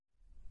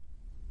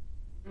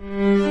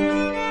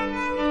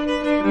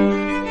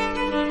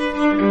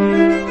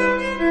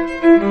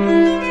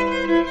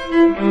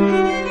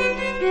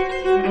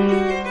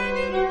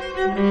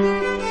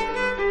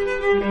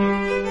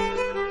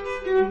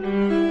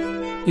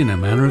In a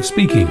Manner of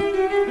Speaking,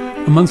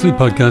 a monthly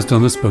podcast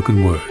on the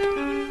spoken word.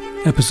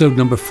 Episode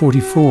number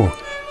 44,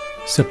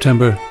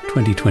 September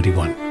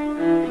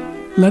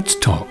 2021. Let's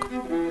Talk,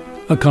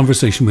 a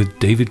conversation with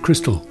David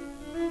Crystal.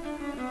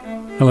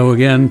 Hello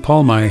again,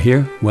 Paul Meyer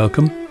here,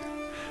 welcome.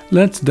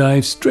 Let's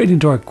dive straight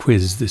into our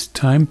quiz this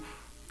time.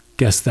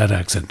 Guess that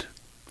accent.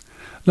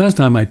 Last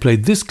time I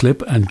played this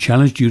clip and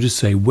challenged you to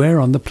say where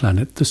on the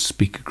planet the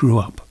speaker grew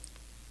up.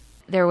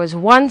 There was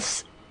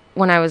once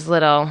when I was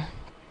little,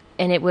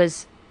 and it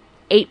was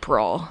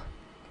April,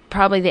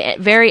 probably the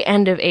very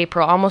end of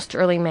April, almost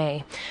early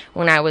May,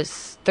 when I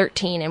was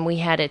 13, and we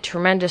had a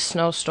tremendous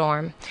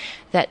snowstorm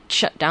that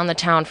shut down the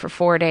town for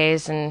 4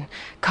 days, and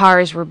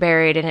cars were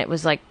buried, and it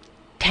was like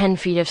 10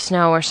 feet of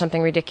snow or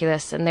something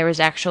ridiculous, and there was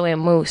actually a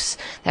moose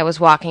that was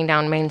walking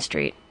down Main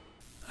Street.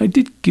 I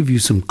did give you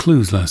some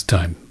clues last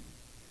time.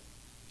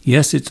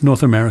 Yes, it's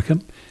North America.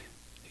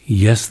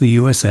 Yes, the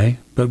USA.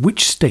 But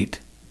which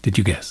state did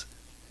you guess?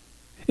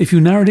 If you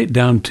narrowed it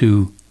down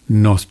to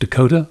North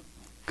Dakota,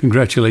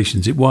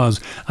 congratulations, it was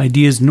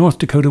Ideas North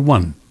Dakota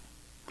 1,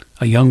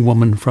 a young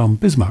woman from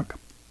Bismarck.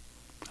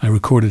 I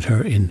recorded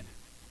her in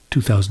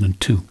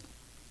 2002.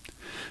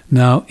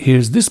 Now,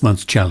 here's this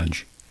month's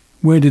challenge.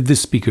 Where did this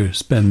speaker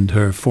spend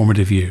her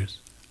formative years?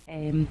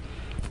 I'd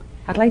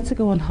like to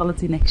go on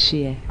holiday next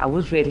year. I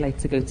would really like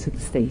to go to the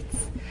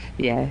States.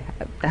 Yeah,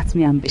 that's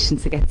my ambition,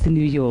 to get to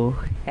New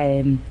York.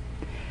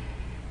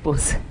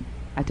 But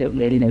I don't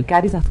really know.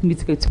 Gary's asking me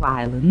to go to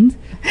Ireland.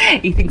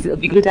 He thinks it'll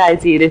be a good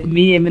idea if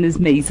me, him and his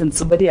mate and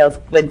somebody else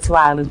went to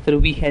Ireland for a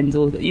weekend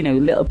or, a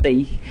little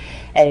break.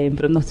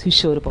 But I'm not too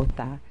sure about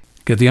that.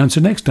 Get the answer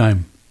next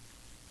time.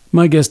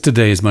 My guest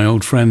today is my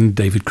old friend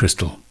David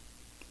Crystal.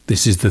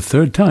 This is the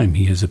third time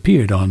he has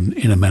appeared on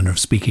In a Manner of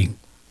Speaking.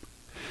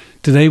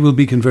 Today we'll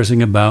be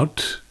conversing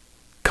about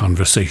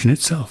conversation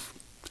itself,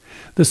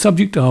 the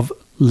subject of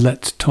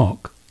Let's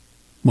Talk,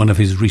 one of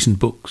his recent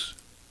books.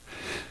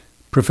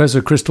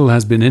 Professor Crystal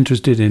has been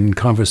interested in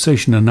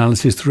conversation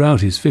analysis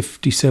throughout his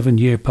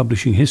 57-year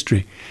publishing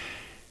history.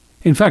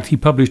 In fact, he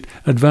published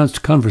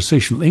Advanced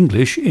Conversational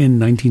English in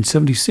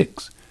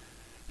 1976,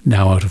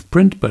 now out of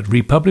print but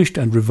republished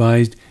and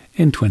revised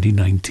in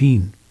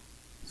 2019.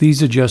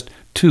 These are just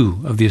two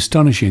of the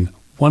astonishing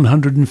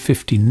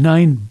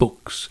 159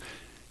 books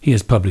he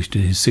has published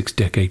in his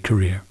 6-decade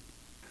career.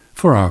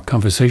 For our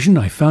conversation,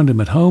 I found him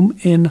at home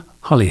in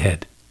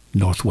Holyhead,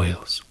 North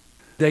Wales.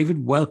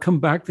 David, welcome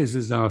back. This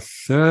is our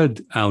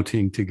third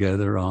outing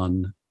together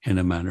on In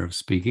a Manner of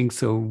Speaking.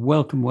 So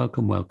welcome.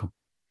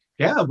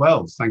 Yeah,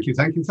 well, thank you.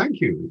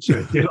 It's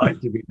a delight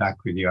to be back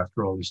with you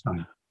after all this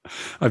time.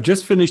 I've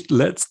just finished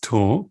Let's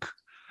Talk,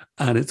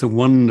 and it's a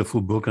wonderful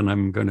book, and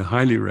I'm going to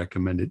highly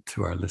recommend it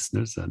to our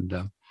listeners.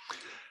 And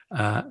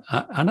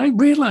I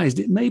realized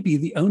it may be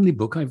the only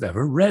book I've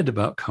ever read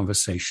about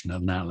conversation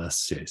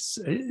analysis.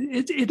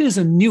 It is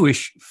a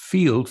newish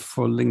field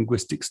for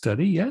linguistic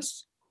study,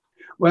 yes?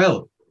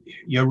 Well,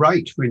 you're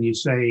right when you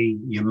say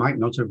you might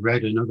not have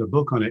read another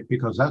book on it,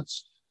 because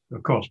that's,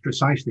 of course,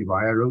 precisely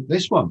why I wrote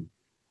this one.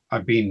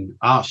 I've been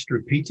asked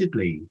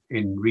repeatedly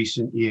in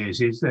recent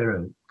years, is there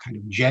a kind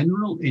of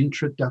general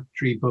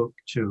introductory book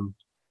to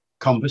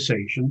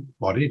conversation,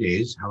 what it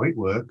is, how it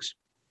works,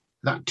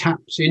 that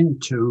taps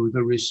into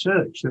the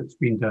research that's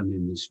been done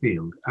in this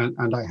field?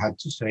 And I had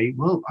to say,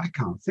 well, I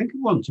can't think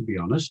of one, to be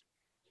honest.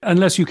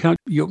 Unless you count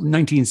your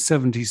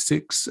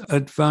 1976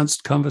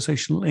 Advanced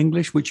Conversational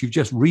English, which you've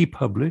just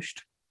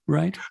republished,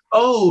 right?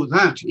 Oh,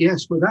 that,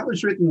 yes. Well, that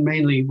was written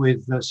mainly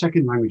with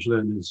second language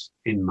learners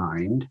in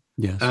mind.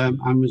 Yes.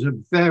 And was a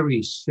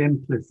very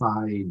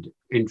simplified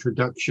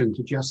introduction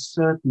to just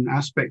certain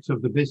aspects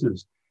of the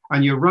business.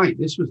 And you're right,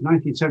 this was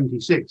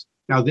 1976.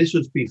 Now, this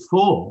was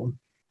before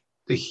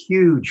the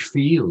huge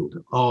field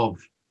of,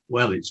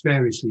 well, it's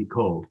variously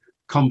called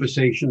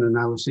conversation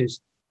analysis,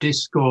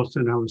 discourse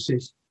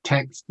analysis,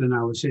 text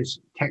analysis,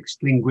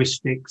 text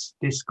linguistics,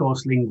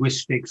 discourse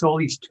linguistics. All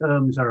these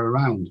terms are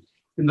around.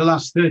 In the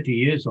last 30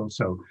 years or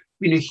so,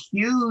 been a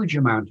huge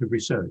amount of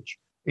research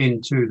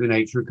into the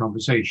nature of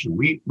conversation.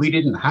 We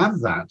didn't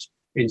have that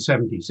in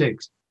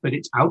 76, but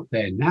it's out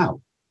there now.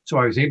 So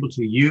I was able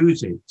to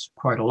use it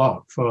quite a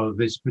lot for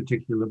this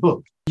particular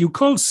book. You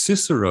call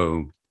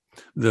Cicero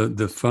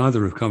the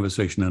father of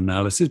conversation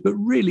analysis, but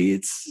really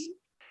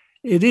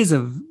it is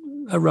a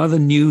rather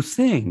new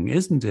thing,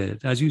 isn't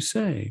it, as you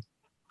say?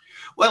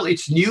 Well,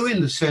 it's new in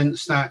the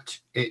sense that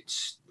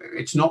it's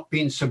not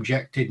been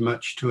subjected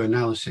much to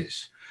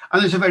analysis.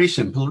 And there's a very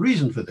simple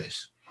reason for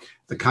this.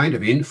 The kind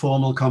of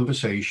informal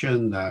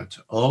conversation that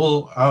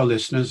all our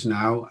listeners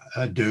now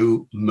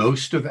do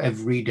most of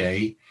every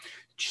day,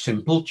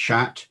 simple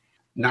chat,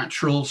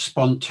 natural,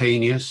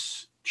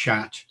 spontaneous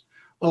chat.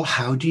 Well,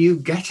 how do you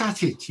get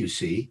at it, you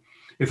see?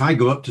 If I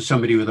go up to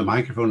somebody with a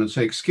microphone and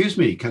say, excuse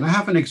me, can I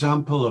have an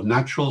example of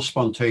natural,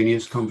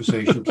 spontaneous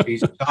conversation,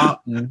 please?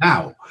 Start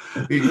now.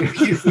 We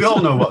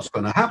all know what's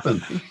going to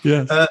happen.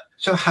 Yes.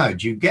 So how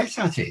do you get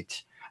at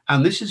it?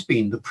 And this has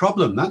been the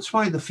problem. That's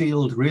why the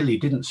field really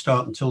didn't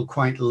start until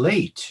quite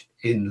late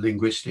in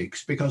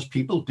linguistics because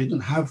people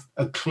didn't have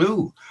a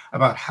clue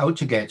about how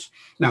to get,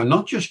 now,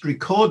 not just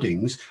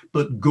recordings,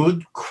 but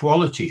good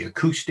quality,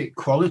 acoustic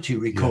quality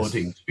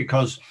recordings, yes,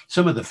 because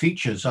some of the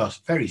features are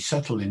very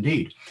subtle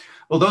indeed.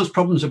 Well, those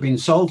problems have been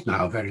solved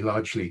now very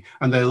largely,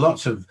 and there are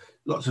lots of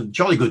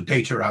jolly good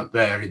data out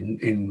there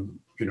in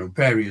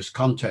various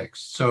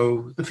contexts.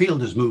 So the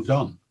field has moved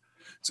on.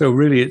 So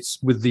really,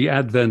 it's with the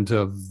advent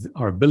of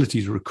our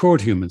ability to record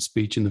human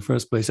speech in the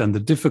first place and the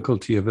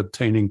difficulty of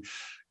obtaining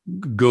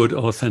good,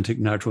 authentic,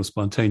 natural,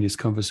 spontaneous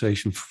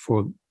conversation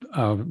for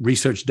our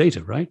research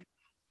data, right?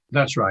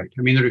 That's right.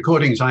 I mean, the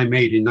recordings I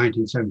made in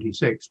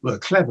 1976 were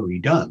cleverly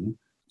done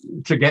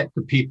to get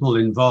the people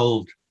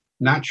involved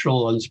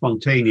natural and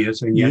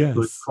spontaneous and yet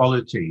good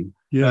quality.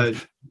 Yeah.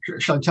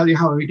 Shall I tell you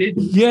how we did?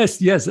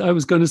 Yes. I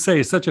was going to say,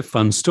 it's such a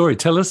fun story.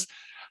 Tell us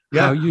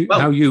how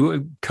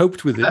you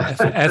coped with it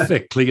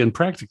ethically and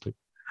practically.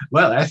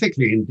 Well,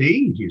 ethically,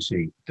 indeed, you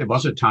see. There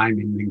was a time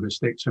in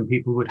linguistics when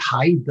people would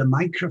hide the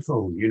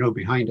microphone,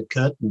 behind a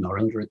curtain or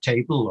under a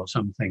table or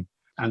something.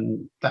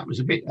 And that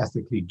was a bit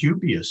ethically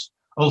dubious.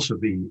 Also,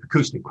 the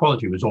acoustic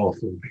quality was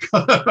awful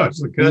because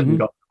the curtain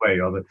got away,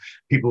 or the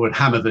people would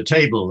hammer the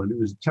table, and it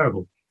was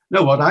terrible.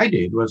 No, what I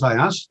did was I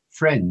asked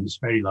friends,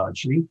 very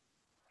largely,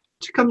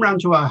 to come round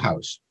to our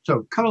house.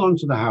 So come along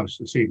to the house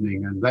this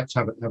evening and let's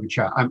have a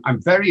chat.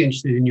 I'm very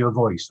interested in your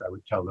voice, I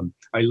would tell them.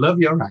 I love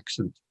your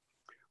accent.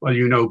 Well,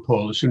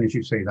 Paul, as soon as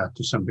you say that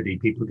to somebody,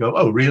 people go,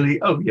 oh,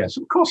 really? Oh, yes,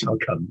 of course I'll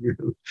come.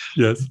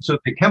 Yes. So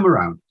they come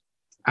around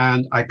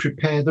and I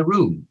prepare the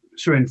room.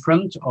 So in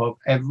front of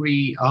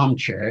every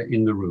armchair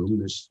in the room,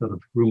 this sort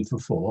of room for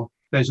four,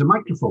 there's a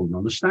microphone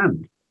on a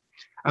stand.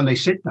 And they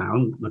sit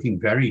down looking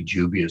very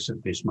dubious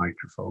at this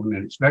microphone,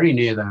 and it's very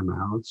near their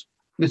mouths.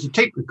 There's a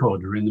tape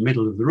recorder in the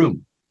middle of the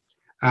room.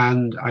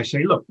 And I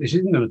say, look, this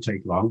isn't going to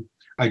take long.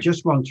 I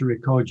just want to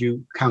record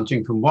you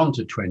counting from 1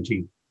 to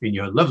 20 in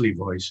your lovely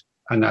voice,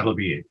 and that'll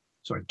be it.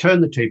 So I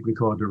turn the tape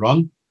recorder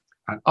on,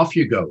 and off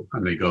you go.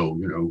 And they go,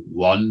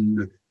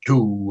 1,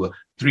 2,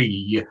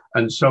 3,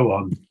 and so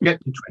on.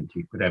 Get to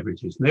 20, whatever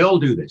it is. And they all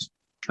do this.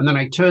 And then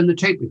I turn the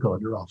tape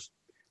recorder off.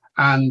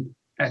 And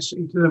I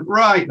say to them,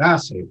 right,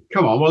 that's it.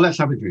 Come on, well, let's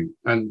have a drink.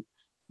 And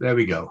there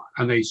we go.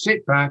 And they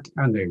sit back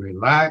and they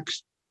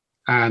relax.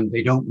 And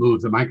they don't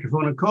move the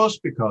microphone, of course,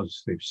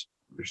 because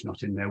it's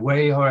not in their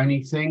way or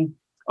anything.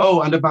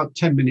 Oh, and about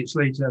 10 minutes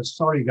later,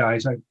 sorry,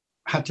 guys, I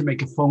had to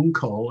make a phone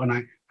call and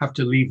I have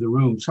to leave the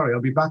room. Sorry,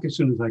 I'll be back as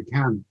soon as I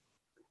can.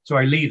 So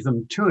I leave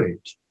them to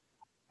it.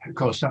 Of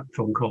course, that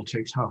phone call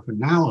takes half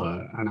an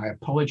hour, and I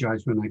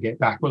apologize when I get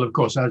back. Well, of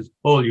course, as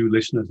all you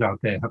listeners out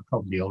there have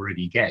probably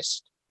already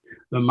guessed,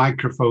 the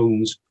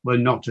microphones were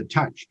not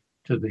attached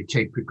to the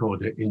tape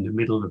recorder in the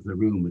middle of the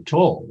room at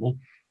all,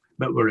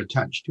 but were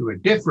attached to a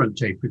different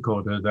tape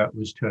recorder that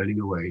was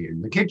turning away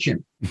in the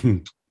kitchen.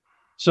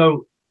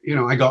 So,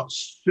 I got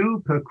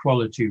super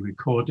quality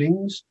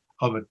recordings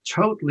of a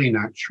totally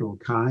natural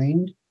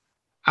kind.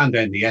 And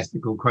then the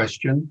ethical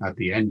question at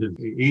the end of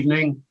the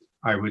evening,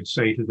 I would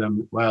say to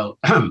them, well,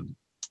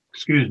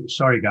 excuse me,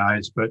 sorry,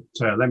 guys, but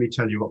let me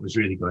tell you what was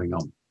really going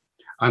on.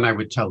 And I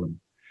would tell them.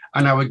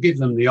 And I would give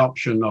them the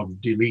option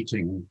of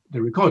deleting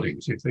the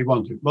recordings if they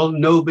wanted. Well,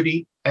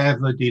 nobody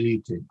ever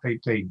deleted.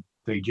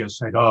 They just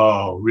said,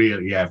 oh,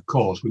 really? Yeah, of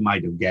course, we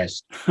might have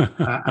guessed.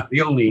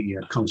 The only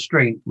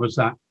constraint was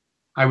that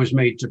I was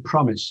made to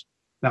promise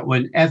that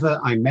whenever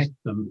I met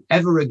them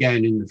ever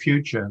again in the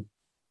future,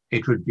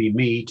 it would be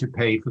me to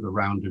pay for the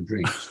round of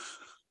drinks.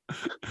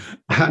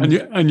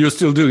 And you're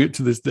still doing it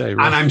to this day,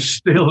 right? And I'm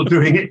still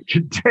doing it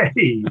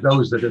today.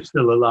 Those that are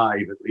still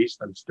alive, at least,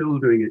 I'm still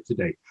doing it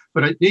today.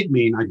 But it did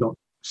mean I got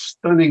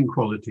stunning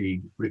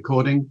quality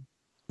recording,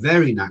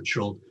 very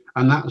natural.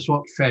 And that's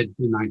what fed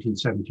the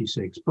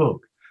 1976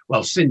 book.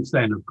 Well, since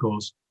then, of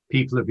course,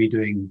 people have been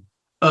doing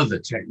other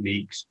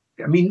techniques.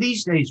 I mean,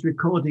 these days,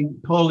 recording,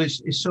 Paul,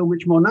 is so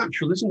much more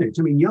natural, isn't it?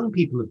 I mean, young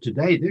people of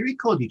today, they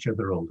record each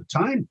other all the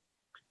time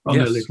on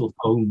their little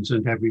phones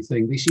and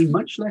everything. They seem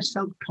much less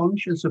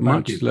self-conscious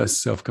about it. Much less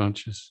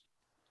self-conscious.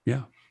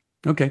 Yeah.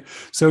 Okay.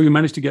 So you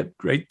managed to get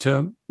great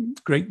data.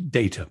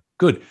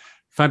 Good.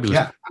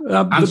 Fabulous.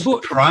 Yeah. And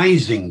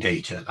surprising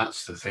data.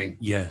 That's the thing.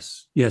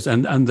 Yes.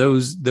 And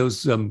those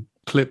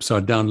clips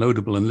are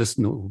downloadable and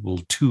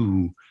listenable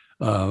too.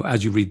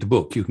 As you read the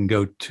book, you can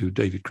go to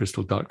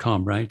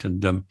davidcrystal.com, right?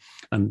 And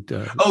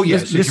oh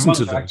yes, listen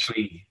to them.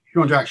 If you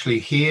want to actually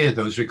hear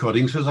those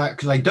recordings,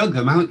 because I dug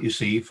them out, you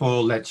see,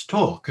 for Let's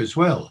Talk as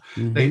well.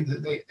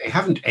 Mm-hmm. They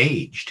haven't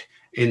aged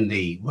in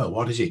the,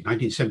 what is it,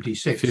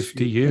 1976?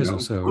 50 years or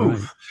so, right?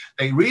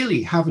 They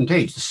really haven't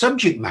aged. The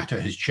subject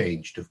matter has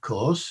changed, of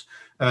course.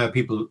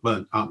 People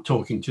aren't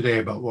talking today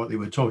about what they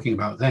were talking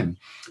about then.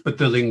 But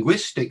the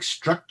linguistic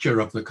structure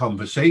of the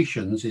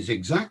conversations is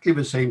exactly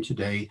the same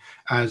today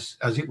as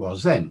it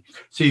was then.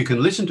 So you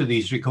can listen to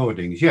these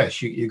recordings. Yes,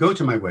 you go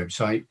to my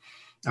website,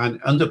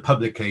 and under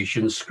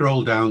publications,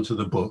 scroll down to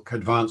the book,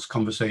 Advanced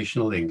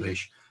Conversational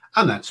English,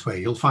 and that's where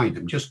you'll find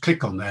them. Just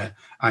click on there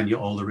and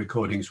all the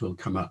recordings will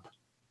come up.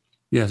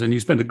 Yes, and you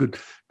spend a good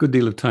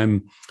deal of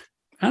time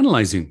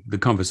analyzing the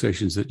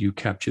conversations that you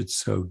captured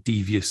so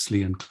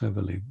deviously and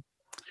cleverly.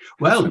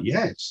 Well,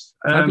 yes.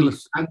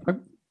 Fabulous. And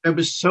there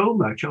was so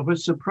much of a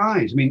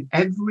surprise. I mean,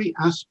 every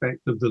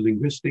aspect of the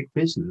linguistic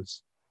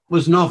business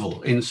was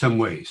novel in some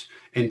ways,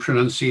 in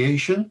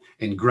pronunciation,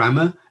 in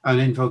grammar, and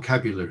in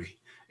vocabulary.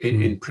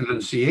 In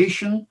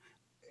pronunciation,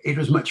 it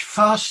was much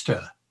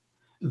faster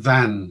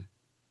than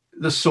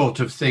the sort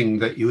of thing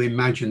that you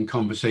imagine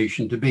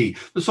conversation to be,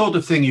 the sort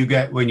of thing you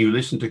get when you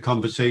listen to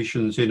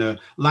conversations in a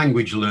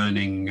language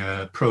learning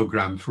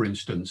program, for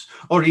instance,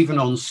 or even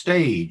on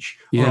stage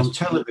or on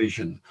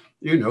television.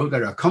 You know,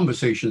 there are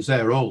conversations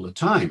there all the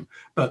time,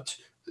 but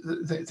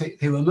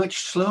they were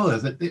much slower.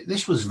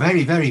 This was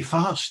very, very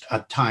fast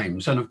at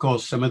times. And of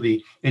course, some of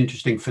the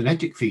interesting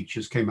phonetic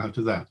features came out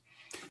of that.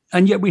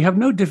 And yet we have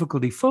no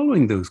difficulty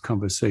following those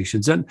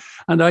conversations. And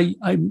I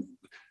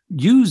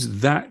use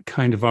that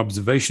kind of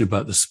observation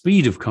about the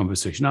speed of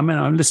conversation. I mean,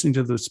 I'm listening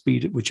to the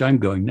speed at which I'm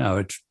going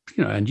now,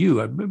 and you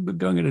are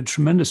going at a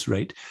tremendous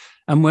rate.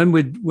 And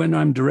when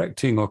I'm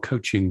directing or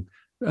coaching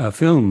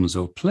films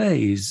or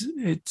plays,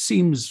 it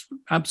seems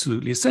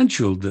absolutely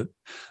essential that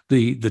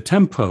the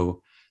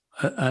tempo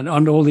and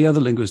all the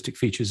other linguistic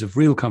features of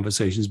real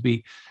conversations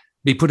be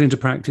put into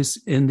practice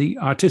in the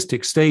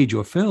artistic stage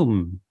or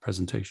film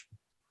presentation.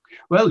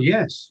 Well,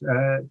 yes.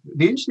 The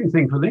interesting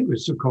thing for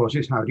linguists, of course,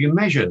 is how do you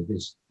measure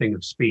this thing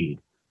of speed?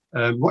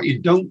 What you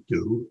don't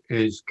do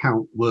is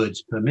count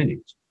words per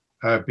minute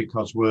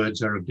because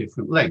words are of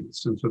different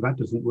lengths, and so that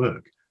doesn't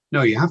work.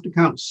 No, you have to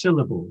count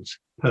syllables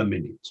per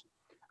minute.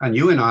 And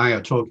you and I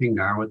are talking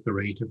now at the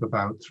rate of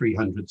about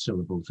 300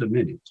 syllables a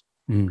minute.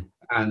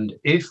 And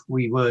if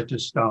we were to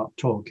start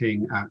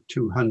talking at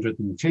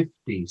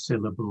 250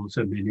 syllables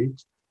a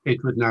minute,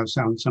 it would now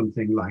sound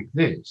something like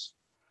this.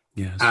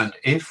 Yes. And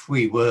if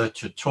we were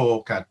to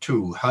talk at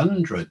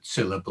 200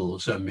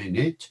 syllables a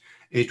minute,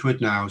 it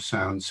would now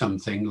sound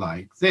something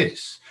like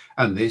this.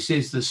 And this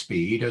is the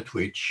speed at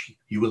which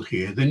you will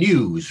hear the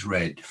news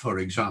read, for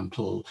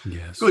example.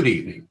 Yes. Good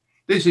evening.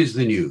 This is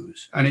the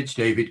news, and it's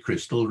David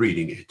Crystal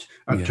reading it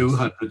at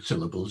 200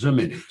 syllables a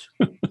minute.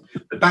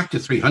 But back to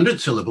 300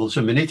 syllables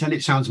a minute, and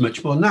it sounds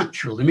much more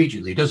natural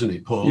immediately, doesn't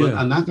it, Paul?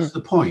 Yeah. And that's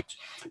the point.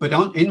 But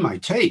in my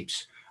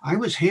tapes, I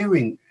was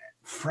hearing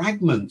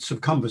fragments of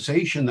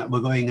conversation that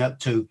were going up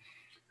to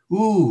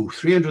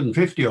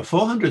 350 or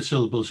 400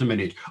 syllables a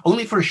minute,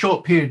 only for a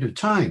short period of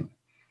time.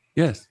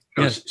 Yes.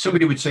 Yes.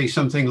 Somebody would say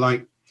something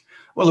like,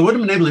 well, I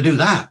wouldn't have been able to do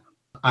that.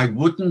 I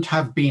wouldn't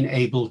have been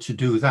able to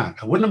do that.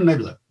 I wouldn't have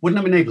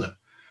been able to.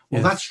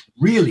 Well, that's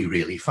really,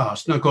 really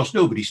fast. And of course,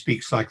 nobody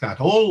speaks like that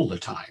all the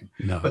time.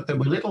 No. But there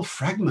were little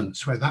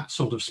fragments where that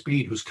sort of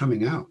speed was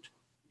coming out.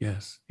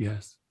 Yes,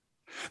 yes.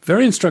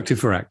 Very instructive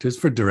for actors,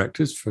 for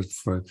directors,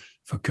 for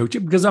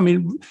coaching. Because, I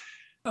mean,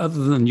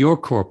 other than your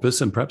corpus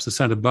and perhaps the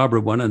Santa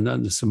Barbara one and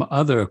then some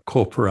other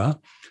corpora,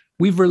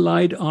 we've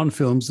relied on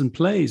films and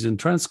plays and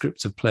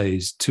transcripts of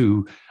plays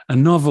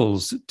and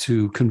novels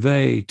to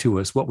convey to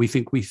us what we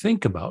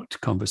think about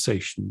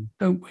conversation,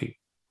 don't we?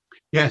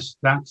 Yes,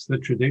 that's the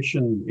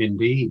tradition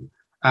indeed.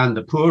 And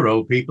the poor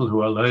old people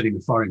who are learning a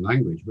foreign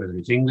language, whether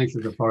it's English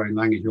as a foreign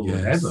language or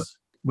whatever,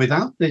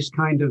 without this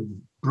kind of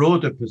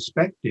broader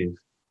perspective,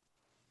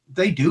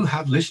 they do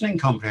have listening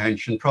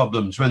comprehension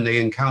problems when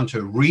they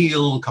encounter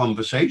real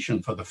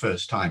conversation for the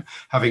first time,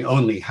 having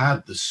only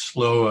had the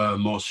slower,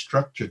 more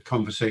structured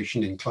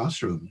conversation in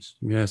classrooms.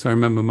 Yes, I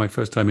remember my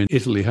first time in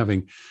Italy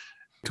having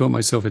taught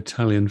myself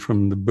Italian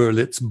from the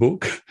Berlitz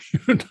book,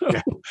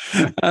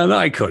 and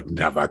I couldn't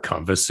have a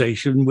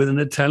conversation with an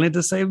Italian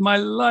to save my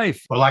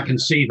life. Well, I can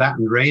see that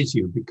and raise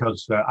you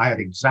because I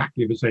had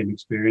exactly the same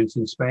experience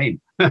in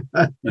Spain.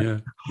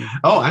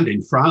 Oh, and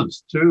in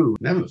France too.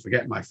 Never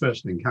forget my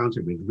first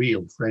encounter with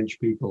real French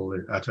people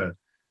at a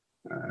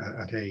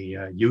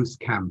youth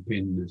camp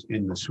in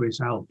the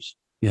Swiss Alps.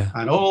 Yeah.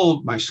 And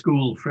all my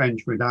school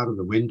French went out of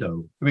the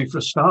window. I mean, for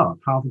a start,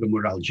 half of them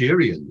were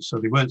Algerians, so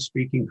they weren't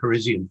speaking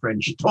Parisian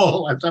French at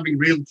all. I was having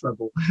real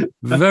trouble.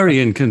 Very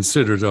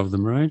inconsiderate of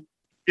them, right?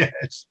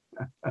 Yes.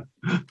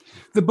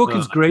 The book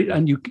is great,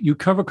 and you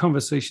cover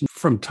conversation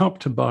from top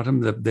to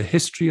bottom, the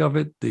history of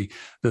it, the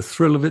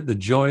thrill of it, the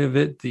joy of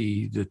it,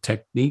 the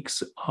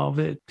techniques of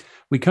it.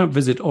 We can't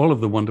visit all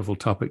of the wonderful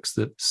topics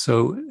that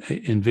so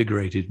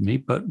invigorated me,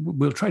 but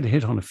we'll try to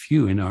hit on a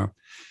few in our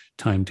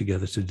time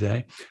together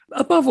today.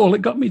 Above all,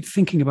 it got me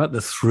thinking about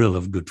the thrill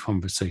of good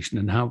conversation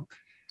and how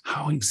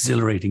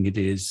exhilarating it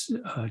is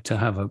to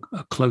have a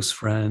close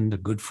friend, a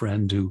good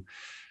friend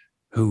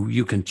who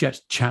you can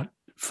just chat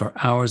for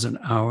hours and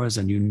hours,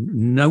 and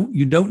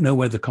you don't know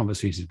where the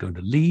conversation is going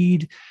to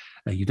lead.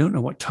 You don't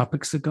know what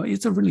topics are going.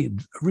 It's a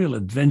real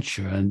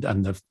adventure, and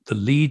the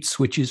lead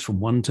switches from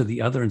one to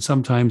the other, and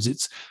sometimes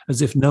it's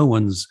as if no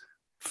one's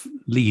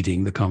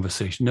leading the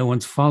conversation, no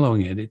one's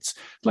following it. It's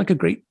like a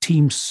great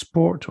team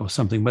sport or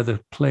something where the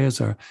players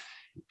are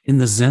in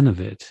the zen of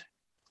it.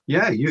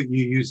 Yeah, you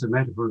use the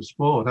metaphor of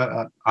sport.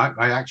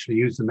 I actually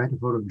use the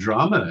metaphor of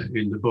drama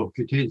in the book.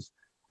 It is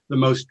the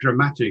most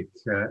dramatic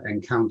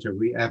encounter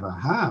we ever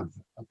have,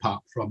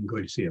 apart from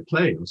going to see a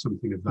play or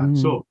something of that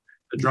sort.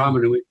 a drama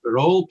in which we're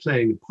all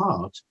playing a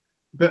part,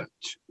 but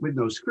with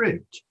no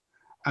script.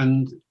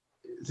 And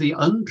the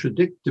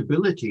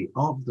unpredictability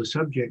of the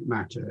subject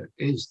matter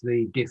is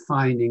the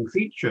defining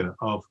feature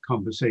of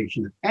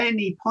conversation. At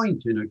any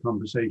point in a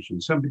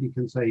conversation, somebody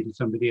can say to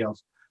somebody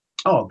else,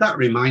 oh, that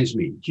reminds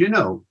me, do you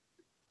know?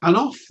 And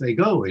off they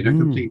go in a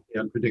completely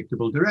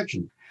unpredictable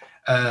direction.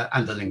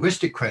 And the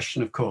linguistic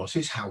question, of course,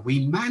 is how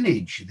we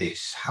manage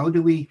this. How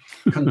do we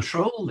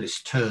control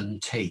this turn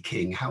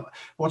taking?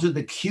 What are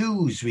the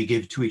cues we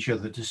give to each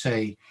other to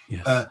say,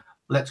 Yes.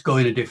 Let's go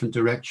in a different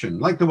direction?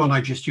 Like the one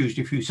I just used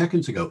a few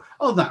seconds ago.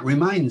 Oh, that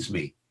reminds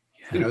me.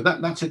 Yeah. You know,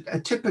 that's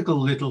a typical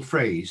little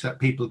phrase that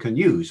people can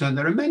use. And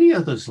there are many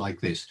others like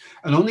this.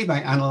 And only by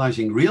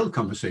analyzing real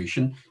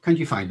conversation can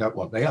you find out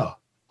what they are.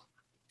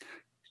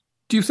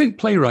 Do you think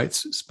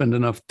playwrights spend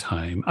enough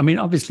time? I mean,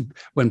 obviously,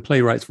 when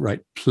playwrights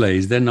write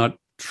plays, they're not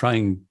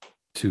trying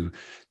to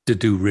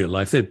do real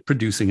life. They're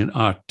producing an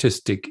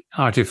artistic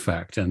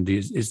artifact, and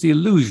it's the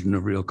illusion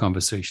of real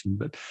conversation.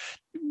 But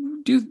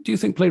do you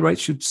think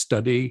playwrights should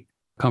study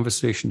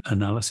conversation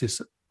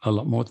analysis a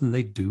lot more than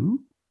they do?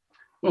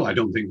 Well, I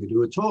don't think they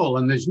do at all.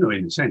 And there's no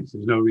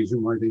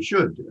reason why they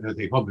should.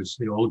 They've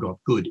obviously all got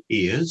good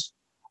ears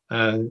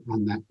and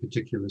that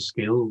particular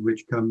skill,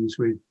 which comes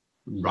with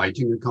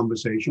writing a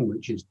conversation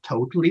which is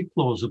totally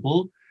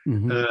plausible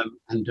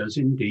and does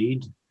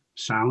indeed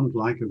sound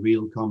like a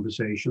real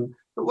conversation.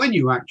 But when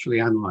you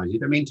actually analyze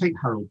it, I mean, take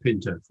Harold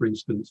Pinter, for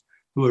instance,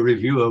 who a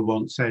reviewer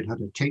once said had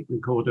a tape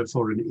recorder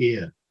for an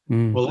ear.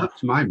 Well, that,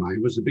 to my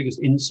mind, was the biggest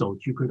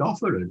insult you could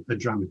offer a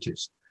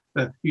dramatist.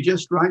 You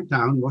just write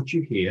down what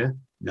you hear.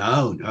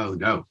 No.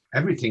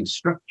 Everything's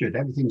structured.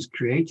 Everything's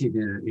created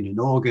in an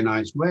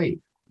organized way.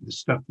 The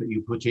stuff that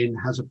you put in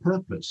has a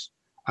purpose.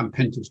 And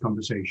Pinter's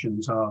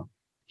conversations are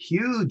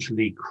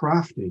hugely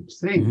crafted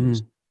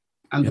things.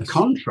 And the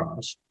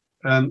contrast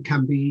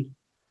can be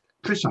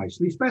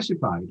precisely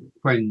specified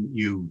when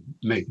you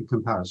make a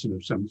comparison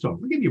of some sort.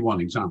 I'll give you one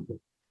example.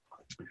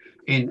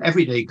 In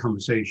everyday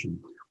conversation,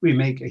 we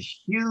make a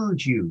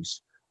huge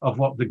use of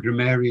what the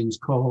grammarians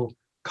call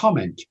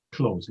comment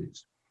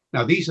clauses.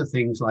 Now, these are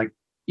things like,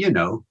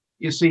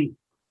 you see,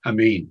 I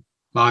mean,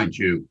 mind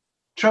you,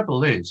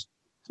 trouble is,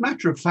 as a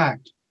matter of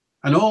fact,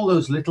 and all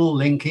those little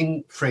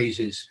linking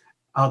phrases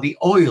are the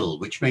oil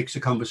which makes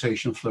a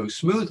conversation flow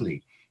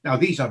smoothly. Now,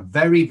 these are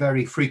very,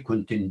 very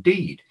frequent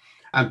indeed,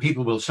 and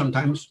people will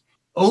sometimes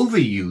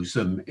overuse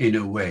them in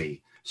a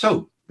way.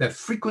 So they're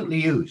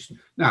frequently used.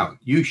 Now,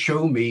 you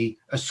show me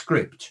a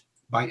script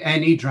by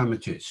any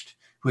dramatist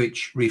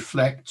which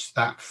reflects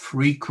that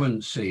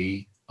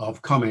frequency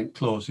of comment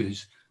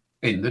clauses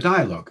in the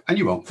dialogue, and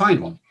you won't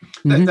find one.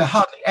 They're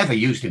hardly ever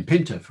used in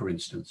Pinter, for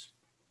instance.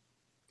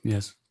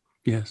 Yes.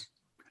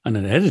 And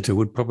an editor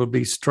would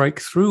probably strike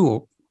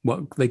through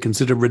what they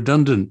consider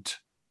redundant,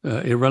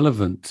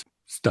 irrelevant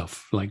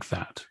stuff like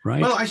that,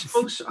 right? Well, I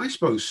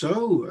suppose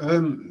so.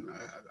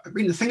 I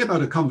mean, the thing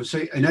about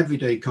an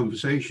everyday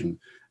conversation,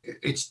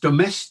 it's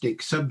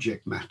domestic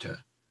subject matter.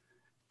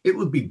 It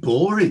would be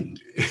boring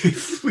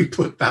if we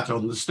put that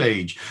on the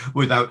stage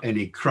without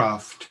any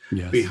craft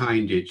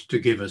behind it to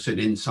give us an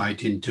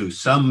insight into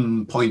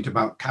some point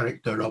about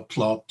character or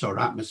plot or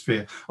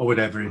atmosphere or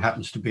whatever it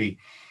happens to be.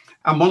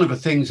 And one of the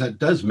things that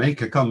does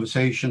make a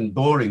conversation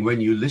boring when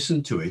you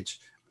listen to it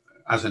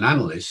as an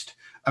analyst,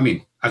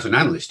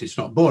 it's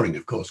not boring,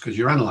 of course, because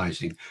you're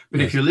analyzing. But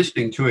if you're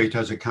listening to it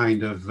as a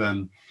kind of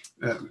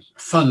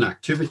fun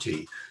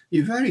activity,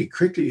 you very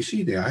quickly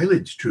see the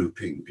eyelids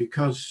drooping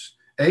because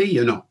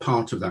you're not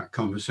part of that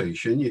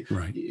conversation.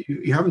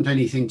 You haven't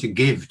anything to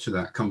give to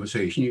that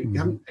conversation. You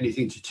haven't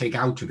anything to take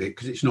out of it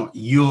because it's not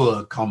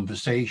your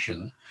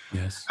conversation.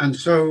 Yes. And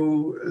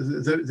so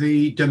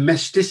the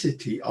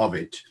domesticity of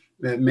it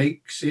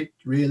makes it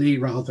really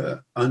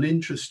rather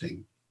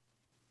uninteresting.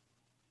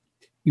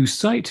 You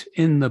cite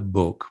in the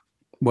book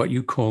what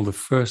you call the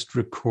first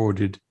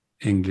recorded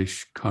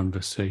English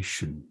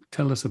conversation.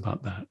 Tell us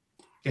about that.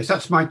 Yes,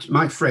 that's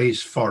my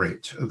phrase for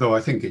it, although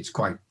I think it's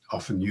quite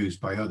often used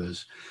by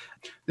others.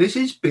 This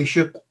is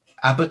Bishop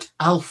Abbot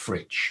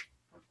Ælfric.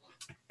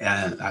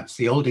 That's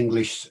the Old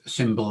English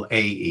symbol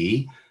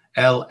AE,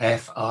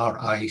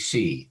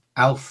 LFRIC,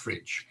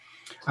 Ælfric.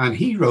 And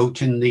he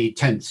wrote in the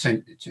 10th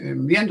century,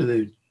 the end of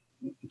the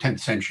 10th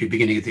century,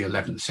 beginning of the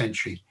 11th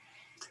century.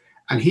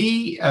 And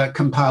he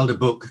compiled a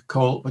book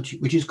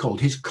which is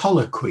called his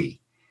Colloquy.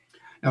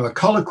 Now, a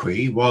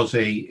colloquy was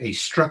a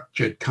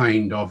structured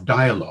kind of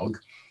dialogue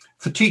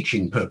for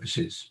teaching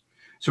purposes.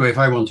 So if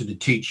I wanted to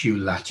teach you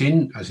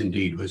Latin, as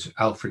indeed was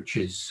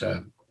Ælfric's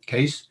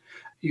case,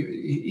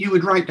 you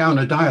would write down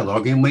a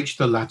dialogue in which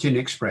the Latin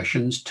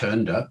expressions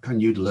turned up,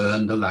 and you'd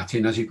learn the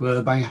Latin, as it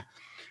were, by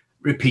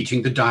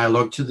repeating the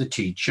dialogue to the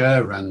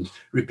teacher and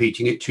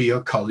repeating it to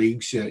your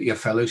colleagues, your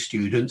fellow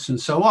students, and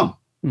so on.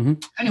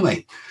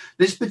 Anyway,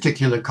 this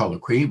particular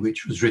colloquy,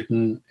 which was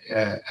written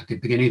at the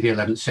beginning of the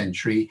 11th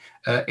century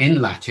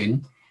in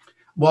Latin,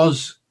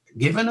 was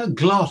given a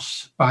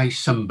gloss by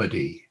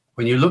somebody.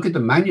 When you look at the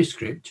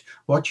manuscript,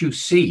 what you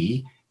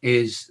see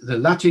is the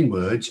Latin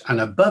words, and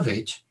above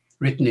it,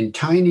 written in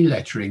tiny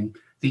lettering,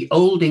 the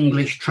Old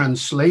English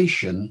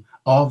translation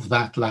of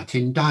that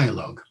Latin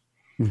dialogue.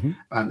 Mm-hmm.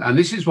 And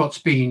this is what's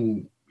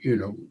been,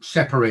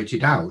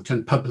 separated out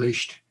and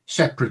published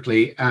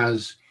separately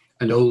as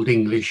an Old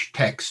English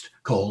text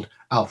called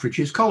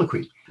Alfred's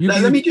Colloquy.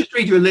 Let me just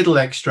read you a little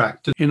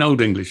extract. In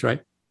Old English,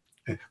 right?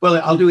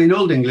 Well, I'll do in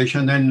Old English,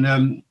 and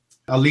then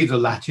I'll leave the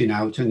Latin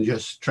out and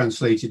just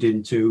translate it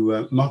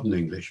into modern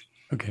English.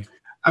 Okay.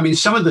 I mean,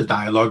 some of the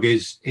dialogue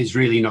is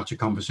really not a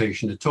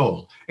conversation at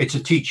all. It's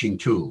a teaching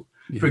tool.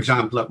 Yeah. For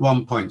example, at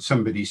one point,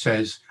 somebody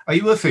says, "Are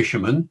you a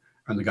fisherman?"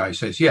 And the guy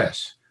says,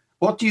 "Yes."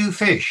 "What do you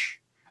fish?"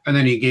 And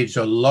then he gives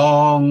a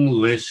long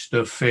list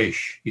of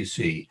fish, you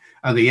see.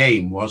 And the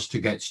aim was to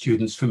get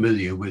students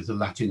familiar with the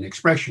Latin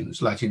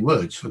expressions, Latin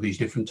words for these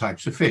different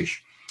types of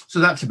fish. So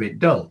that's a bit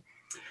dull.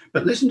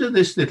 But listen to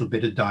this little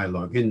bit of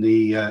dialogue in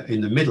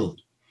the middle.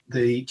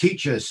 The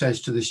teacher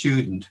says to the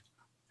student,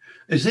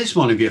 "Is this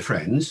one of your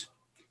friends?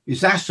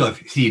 Is that of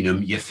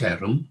thinum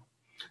yeferum?"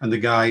 And the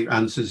guy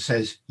answers,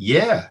 says,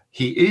 "Yeah,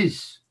 he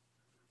is."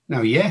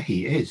 Now, "yeah,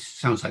 he is"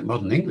 sounds like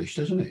modern English,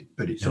 doesn't it?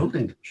 But it's Old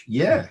English.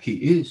 "Yeah, he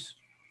is."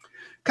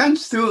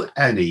 "Canst do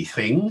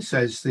anything?"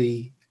 says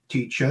the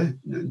teacher.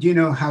 "Do you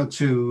know how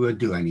to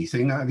do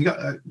anything? Have you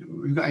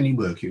got any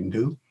work you can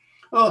do?"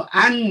 "Oh,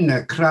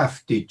 Anna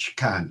craft ich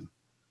can.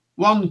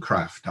 One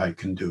craft I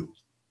can do."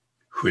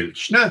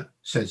 "Whichna?"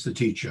 says the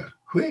teacher.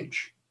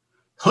 "Which?"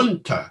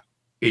 "Hunter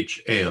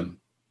ich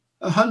am.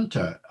 A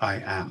hunter I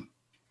am."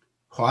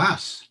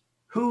 "Whas?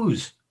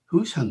 Whose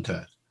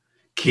hunter?"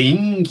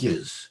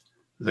 "King's,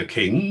 the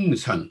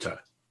king's hunter."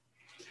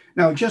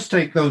 Now, just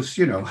take those,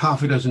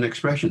 half a dozen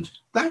expressions.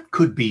 That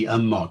could be a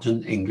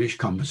modern English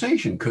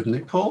conversation, couldn't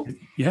it, Paul?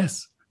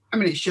 Yes. I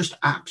mean, it's just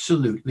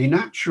absolutely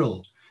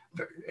natural.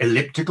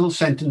 Elliptical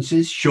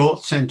sentences,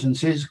 short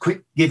sentences,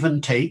 quick give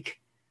and take.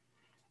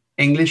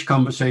 English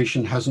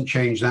conversation hasn't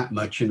changed that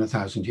much in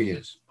 1,000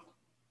 years.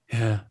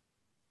 Yeah.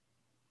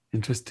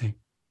 Interesting.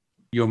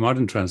 Your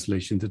modern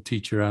translation, the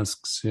teacher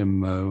asks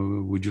him,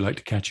 "Would you like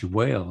to catch a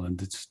whale?" And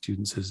the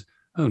student says,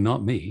 "Oh,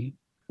 not me."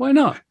 "Why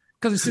not?"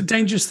 "Because it's a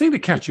dangerous thing to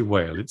catch a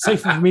whale. It's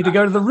safer for me to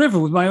go to the river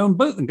with my own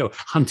boat than go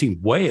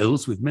hunting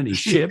whales with many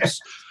ships."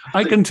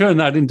 I can turn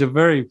that into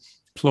very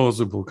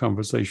plausible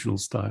conversational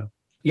style.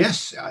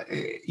 Yes,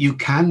 you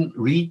can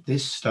read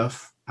this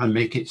stuff and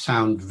make it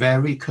sound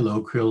very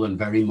colloquial and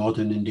very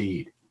modern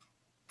indeed.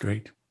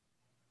 Great.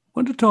 I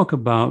want to talk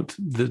about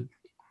the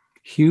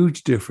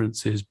huge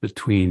differences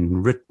between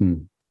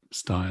written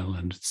style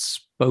and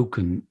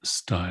spoken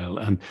style.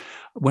 And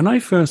when I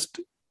first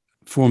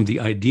formed the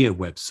IDEA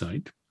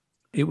website,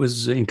 it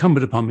was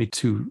incumbent upon me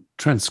to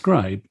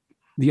transcribe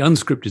the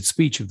unscripted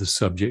speech of the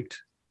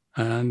subject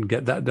and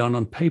get that down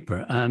on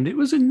paper. And it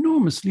was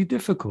enormously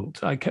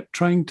difficult. I kept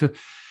trying to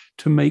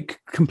make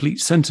complete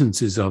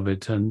sentences of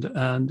it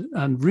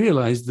and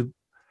realize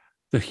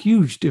the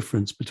huge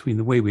difference between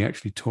the way we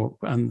actually talk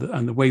and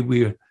the way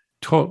we are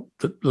taught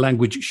that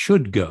language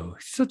should go.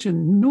 Such an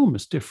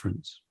enormous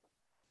difference.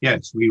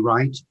 Yes, we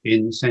write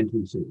in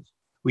sentences.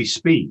 We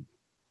speak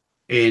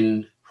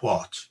in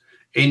what?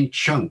 In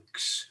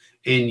chunks,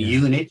 in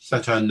units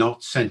that are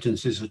not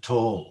sentences at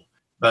all,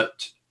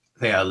 but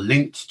they are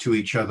linked to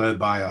each other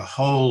by a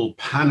whole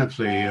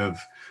panoply of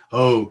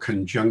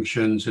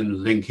conjunctions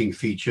and linking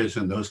features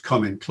and those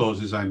comment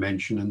clauses I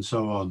mentioned and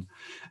so on.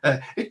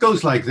 It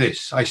goes like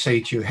this. I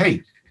say to you,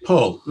 "Hey,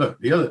 Paul, look,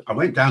 I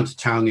went down to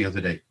town the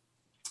other day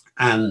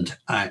and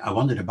I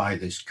wanted to buy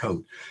this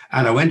coat.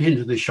 And I went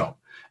into the shop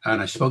and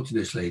I spoke to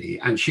this lady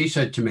and she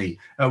said to me,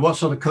 what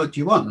sort of coat do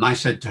you want?" And I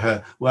said to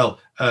her, "Well,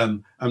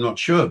 I'm not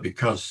sure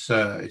because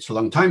it's a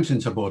long time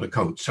since I bought a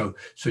coat." So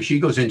she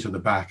goes into the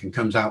back and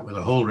comes out with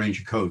a whole range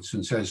of coats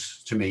and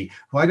says to me,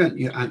 "Why don't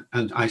you?"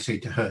 And I say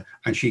to her,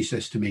 and she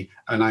says to me,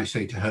 and I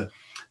say to her,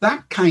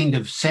 that kind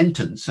of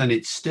sentence, and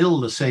it's still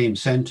the same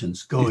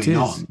sentence going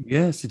on.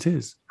 Yes, it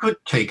is. Could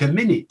take a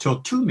minute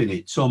or 2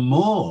 minutes or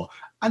more,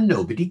 and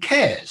nobody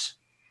cares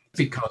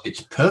because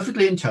it's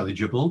perfectly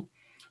intelligible.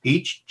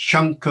 Each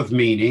chunk of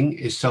meaning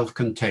is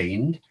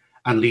self-contained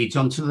and leads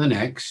on to the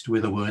next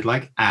with a word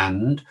like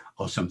 "and"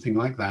 or something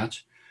like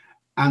that.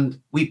 And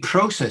we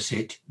process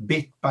it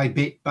bit by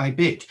bit by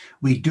bit.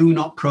 We do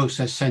not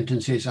process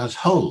sentences as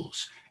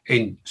wholes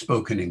in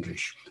spoken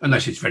English,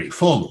 unless it's very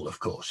formal, of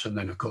course. And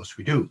then, of course,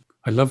 we do.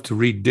 I love to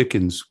read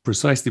Dickens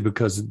precisely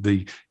because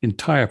the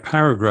entire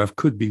paragraph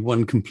could be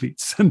one complete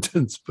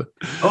sentence. But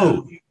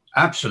oh,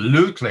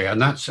 absolutely. And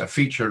that's a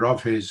feature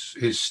of his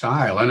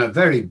style and a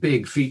very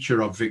big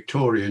feature of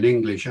Victorian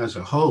English as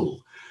a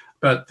whole.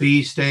 But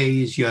these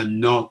days, you're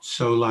not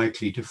so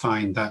likely to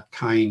find that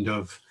kind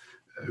of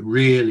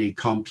really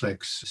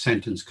complex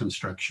sentence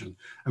construction.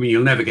 I mean,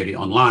 you'll never get it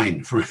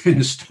online, for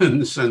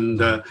instance, and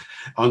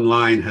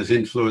online has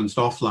influenced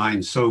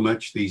offline so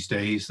much these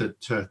days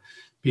that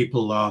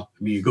people are,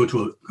 I mean, you go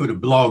to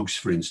blogs,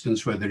 for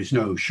instance, where there is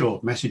no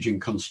short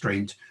messaging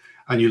constraint,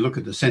 and you look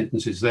at the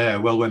sentences there.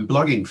 Well, when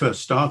blogging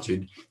first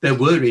started, there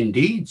were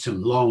indeed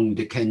some long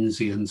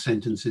Dickensian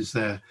sentences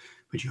there,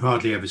 but you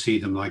hardly ever see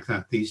them like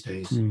that these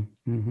days.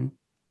 Mm-hmm.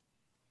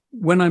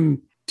 When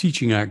I'm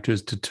teaching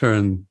actors to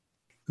turn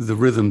the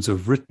rhythms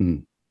of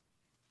written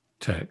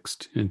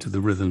text into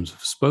the rhythms of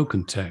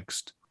spoken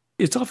text,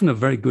 it's often a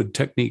very good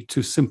technique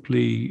to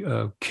simply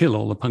kill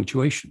all the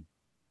punctuation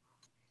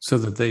so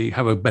that they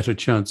have a better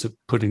chance of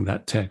putting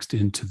that text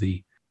into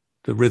the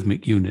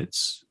rhythmic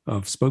units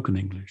of spoken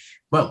English.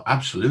 Well,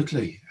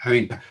 absolutely. I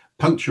mean,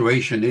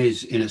 punctuation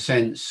is, in a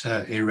sense,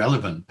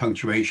 irrelevant.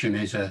 Punctuation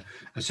is a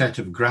set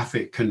of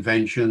graphic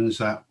conventions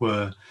that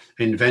were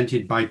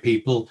invented by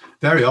people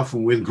very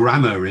often with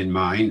grammar in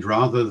mind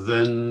rather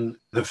than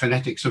the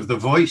phonetics of the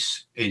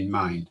voice in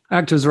mind.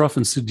 Actors are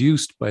often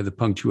seduced by the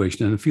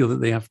punctuation and feel that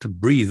they have to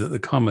breathe at the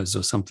commas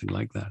or something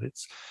like that.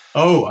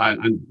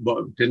 And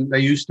what didn't there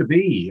used to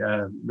be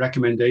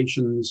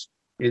recommendations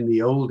in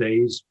the old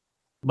days?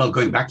 Well,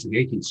 going back to the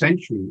 18th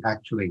century,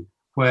 actually,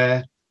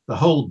 where the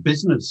whole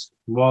business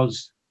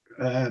was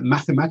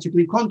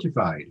mathematically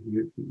quantified.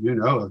 You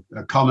know,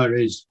 a comma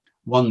is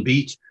 1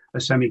 beat,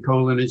 a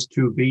semicolon is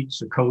 2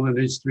 beats, a colon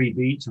is 3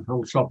 beats, a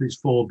full stop is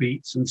 4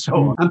 beats, and so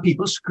on. And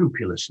people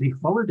scrupulously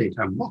followed it.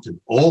 And what an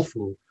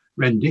awful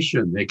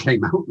rendition they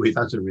came out with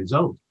as a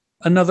result.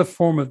 Another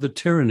form of the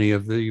tyranny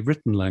of the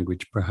written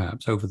language,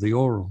 perhaps, over the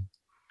oral.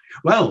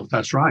 Well,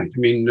 that's right. I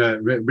mean,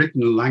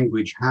 written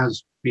language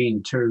has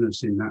been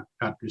tyrannous in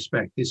that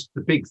respect. This is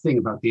the big thing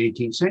about the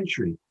 18th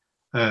century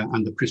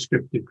and the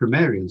prescriptive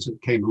grammarians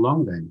that came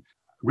along then.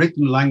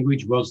 Written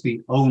language was the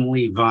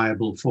only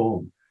viable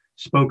form.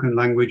 Spoken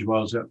language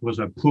was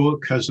a poor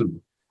cousin,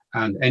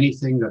 and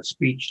anything that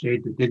speech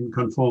did that didn't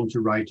conform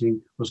to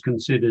writing was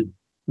considered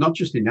not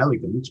just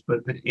inelegant,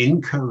 but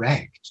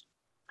incorrect.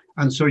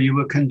 And so you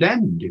were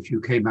condemned if you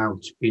came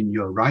out in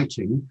your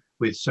writing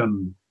with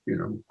some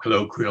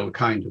colloquial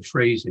kind of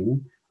phrasing.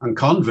 And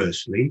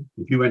conversely,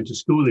 if you went to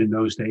school in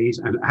those days,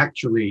 and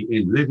actually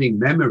in living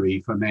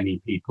memory for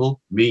many people,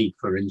 me,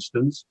 for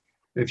instance,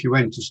 if you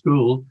went to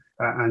school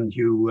and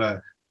you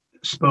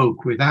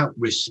spoke without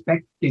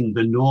respecting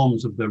the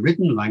norms of the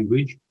written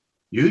language,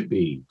 you'd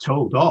be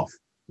told off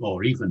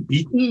or even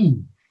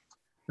beaten.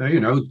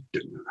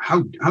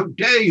 How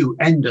dare you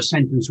end a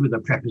sentence with a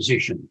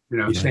preposition,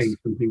 yes. Saying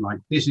something like,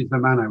 this is the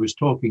man I was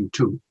talking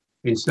to,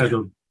 instead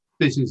of,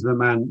 this is the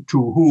man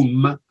to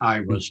whom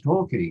I was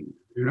talking,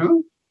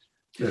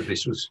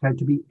 This was said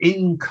to be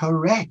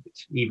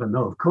incorrect, even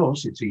though, of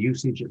course, it's a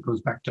usage that goes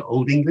back to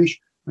Old English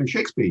and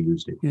Shakespeare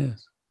used it.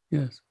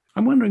 Yes.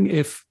 I'm wondering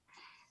if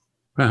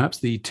perhaps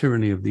the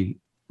tyranny of the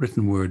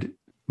written word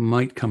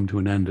might come to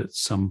an end at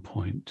some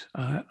point.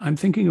 I'm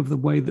thinking of the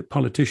way that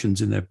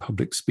politicians in their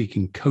public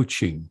speaking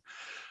coaching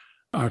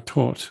are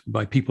taught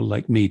by people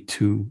like me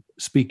to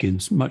speak in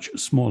much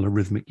smaller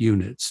rhythmic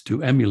units,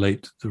 to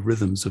emulate the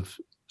rhythms of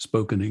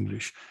spoken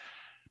English.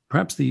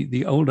 Perhaps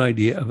the old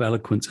idea of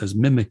eloquence as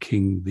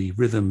mimicking the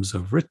rhythms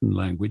of written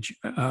language,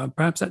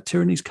 perhaps that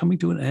tyranny is coming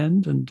to an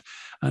end, and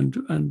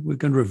we're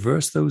going to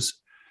reverse those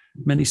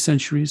many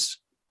centuries.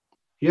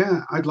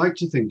 Yeah, I'd like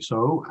to think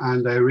so.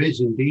 And there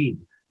is indeed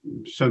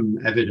some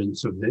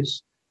evidence of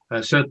this.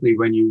 Certainly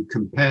when you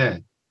compare,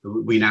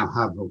 we now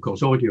have, of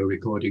course, audio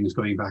recordings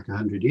going back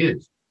 100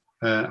 years.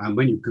 And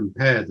when you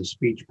compare the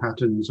speech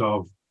patterns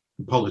of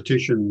the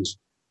politicians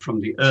from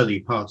the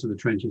early parts of the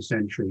 20th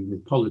century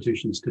with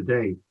politicians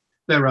today,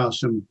 there are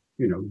some,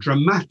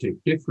 dramatic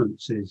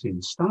differences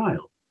in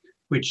style,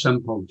 which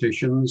some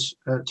politicians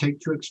take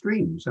to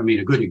extremes. I mean,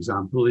 a good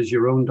example is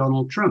your own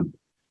Donald Trump.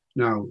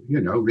 Now,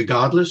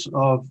 regardless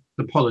of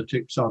the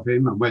politics of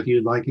him and whether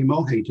you like him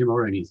or hate him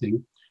or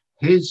anything,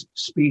 his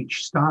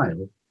speech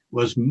style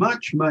was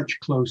much, much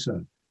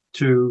closer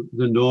to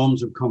the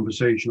norms of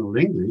conversational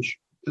English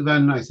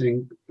than I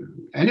think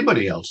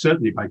anybody else,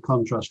 certainly by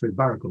contrast with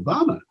Barack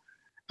Obama.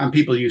 And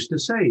people used to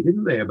say,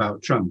 didn't they,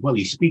 about Trump, well,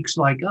 he speaks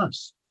like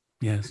us.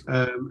 Yes.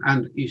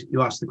 And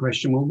you ask the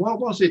question, well, what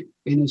was it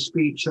in his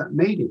speech that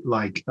made it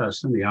like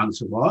us? And the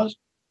answer was,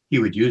 he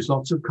would use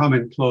lots of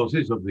comment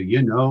clauses of the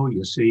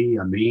you see,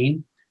 I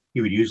mean. He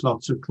would use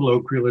lots of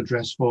colloquial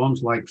address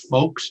forms like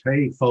folks,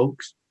 hey,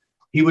 folks.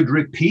 He would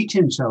repeat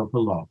himself a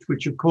lot,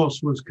 which, of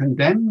course, was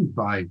condemned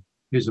by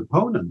his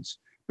opponents.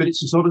 But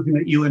it's the sort of thing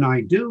that you and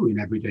I do in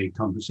everyday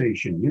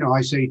conversation.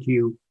 I say to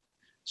you,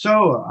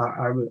 so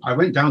I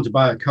went down to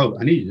buy a coat.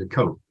 I needed a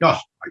coat. Oh,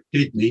 I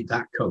did need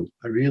that coat.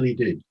 I really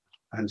did.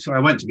 And so I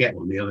went to get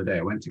one the other day.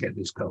 I went to get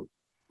this coat.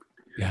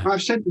 Yeah.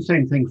 I've said the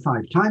same thing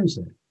 5 times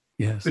there.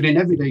 Yes. But in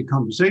everyday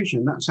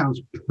conversation, that sounds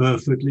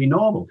perfectly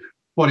normal.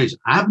 What is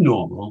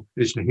abnormal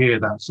is to hear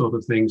that sort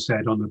of thing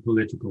said on the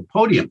political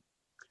podium.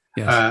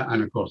 Yes.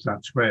 And of course,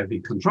 that's where the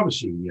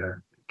controversy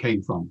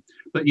came from.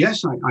 But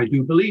yes, I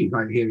do believe,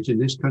 I hear it in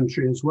this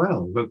country as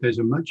well, that there's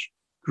a much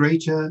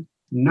greater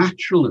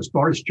naturalness.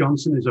 Boris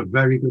Johnson is a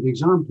very good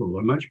example,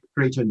 a much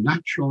greater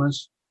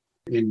naturalness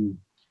in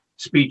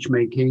speech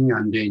making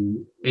and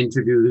in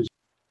interviews.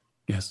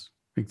 Yes,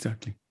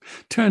 exactly.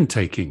 Turn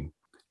taking.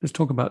 Let's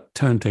talk about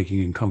turn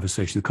taking in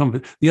conversation.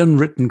 The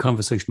unwritten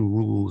conversational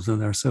rules,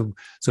 and there are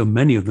so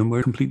many of them.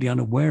 We're completely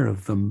unaware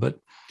of them, but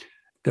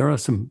there are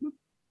some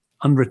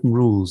unwritten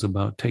rules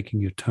about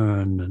taking your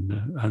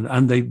turn,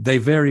 and they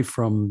vary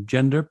from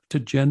gender to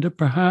gender,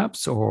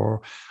 perhaps,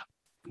 or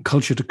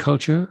culture to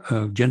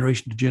culture,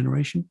 generation to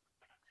generation?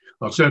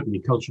 Well, certainly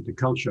culture to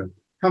culture.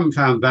 Haven't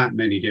found that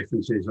many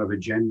differences of a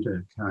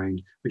gender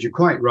kind, but you're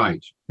quite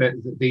right. That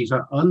these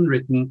are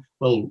unwritten,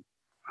 well,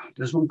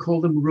 does one call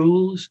them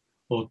rules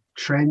or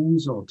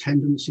trends or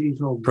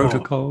tendencies or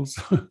protocols?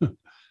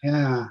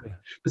 Yeah.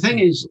 The thing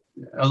is,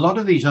 a lot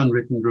of these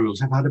unwritten rules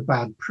have had a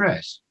bad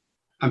press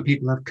and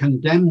people have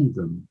condemned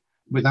them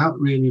without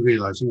really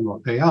realizing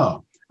what they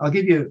are. I'll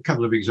give you a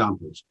couple of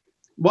examples.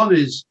 One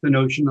is the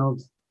notion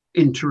of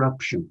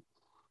interruption.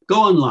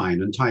 Go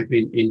online and type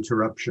in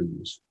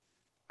interruptions,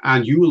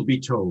 and you will be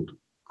told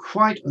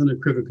quite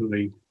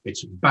unequivocally,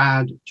 it's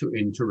bad to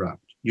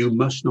interrupt. You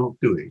must not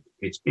do it.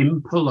 It's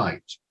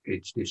impolite.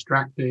 It's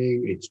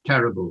distracting. It's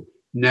terrible.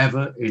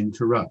 Never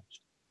interrupt.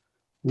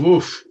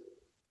 Woof.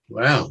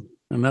 Well.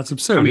 And that's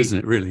absurd, isn't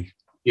it, really?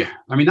 Yeah.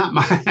 I mean, that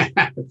might,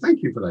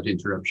 thank you for that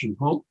interruption,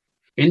 Paul.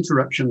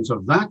 Interruptions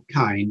of that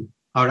kind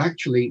are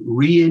actually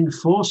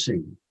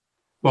reinforcing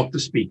what the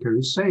speaker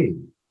is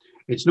saying.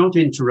 It's not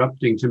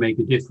interrupting to make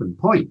a different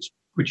point,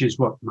 which is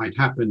what might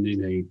happen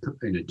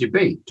in a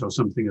debate or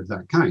something of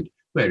that kind,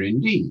 where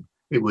indeed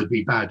it would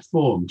be bad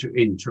form to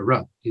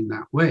interrupt in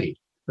that way.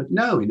 But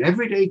no, in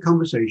everyday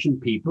conversation,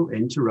 people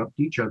interrupt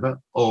each other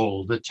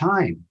all the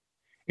time,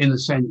 in the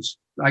sense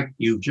like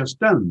you've just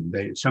done.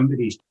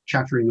 Somebody's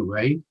chattering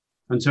away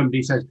and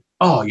somebody says,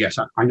 oh, yes,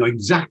 I know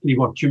exactly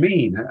what you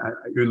mean.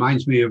 It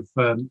reminds me of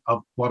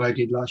what I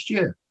did last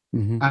year.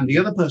 Mm-hmm. And the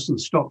other person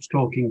stops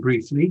talking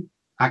briefly,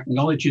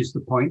 acknowledges the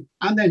point,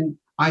 and then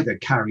either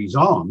carries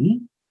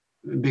on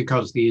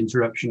because the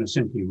interruption has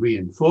simply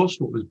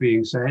reinforced what was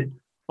being said,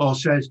 or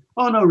says,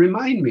 oh, no,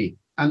 remind me,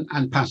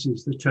 and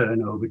passes the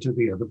turn over to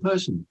the other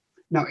person.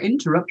 Now,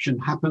 interruption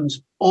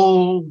happens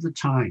all the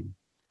time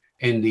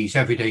in these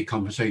everyday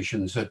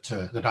conversations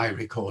that I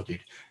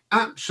recorded.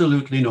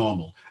 Absolutely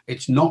normal.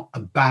 It's not a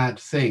bad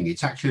thing.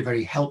 It's actually a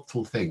very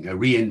helpful thing, a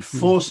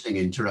reinforcing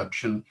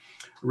interruption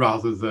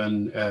rather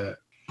than a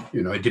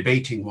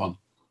debating one.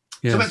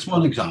 Yes. So that's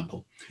one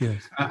example.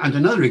 Yes. And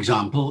another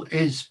example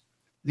is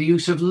the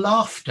use of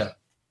laughter.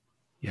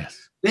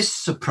 Yes. This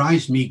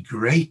surprised me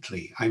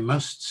greatly, I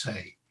must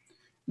say.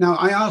 Now,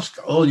 I ask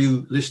all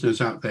you listeners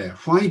out there,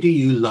 why do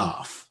you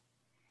laugh?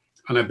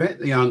 And I bet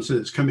the answer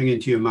that's coming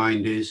into your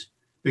mind is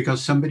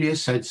because somebody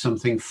has said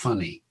something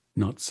funny.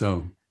 Not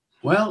so.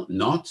 Well,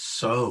 not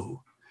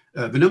so.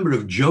 The number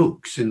of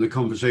jokes in the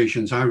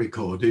conversations I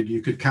recorded,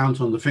 you could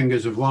count on the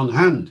fingers of one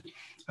hand.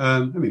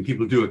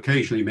 People do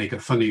occasionally make a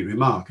funny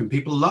remark and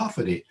people laugh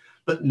at it.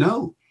 But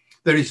no,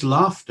 there is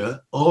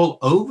laughter all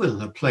over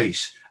the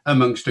place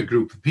amongst a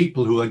group of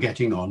people who are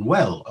getting on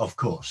well, of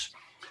course.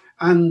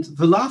 And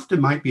the laughter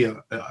might be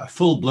a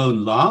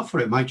full-blown laugh,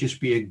 or it might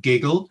just be a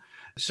giggle.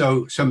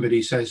 So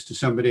somebody says to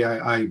somebody,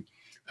 I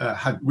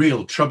had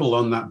real trouble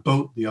on that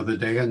boat the other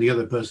day, and the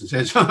other person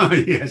says, oh,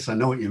 yes, I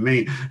know what you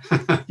mean.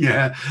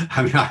 Yeah,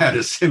 I had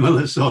a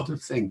similar sort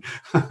of thing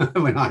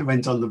when I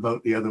went on the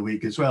boat the other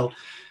week as well.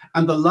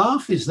 And the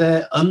laugh is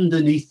there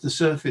underneath the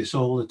surface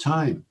all the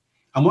time.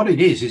 And what it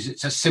is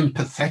it's a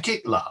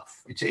sympathetic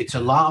laugh. It's a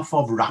laugh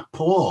of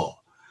rapport.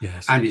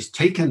 Yes. And it's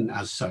taken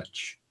as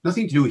such.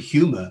 Nothing to do with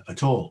humor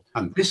at all.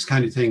 And this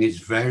kind of thing is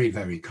very,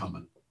 very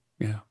common.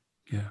 Yeah,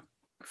 yeah.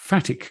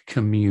 Phatic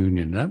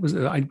communion. That was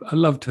I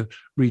love to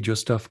read your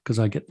stuff because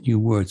I get new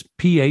words.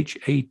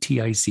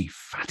 P-H-A-T-I-C,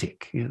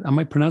 phatic. Am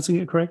I pronouncing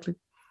it correctly?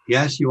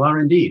 Yes, you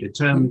are indeed. A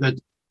term that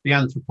the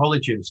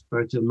anthropologist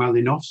Bertil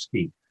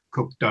Malinowski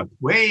cooked up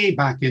way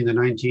back in the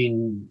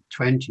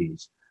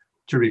 1920s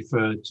to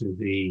refer to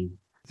the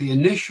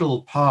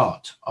initial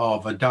part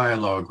of a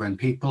dialogue when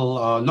people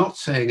are not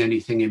saying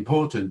anything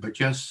important, but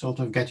just sort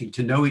of getting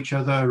to know each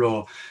other,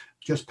 or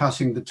just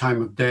passing the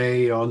time of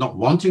day, or not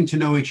wanting to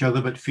know each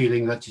other, but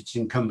feeling that it's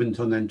incumbent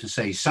on them to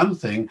say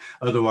something,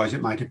 otherwise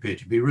it might appear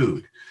to be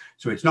rude.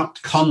 So it's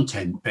not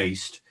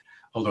content-based,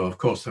 although, of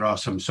course, there are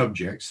some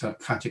subjects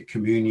that phatic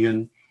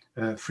communion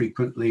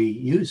frequently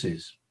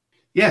uses.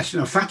 Yes,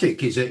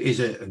 phatic is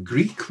a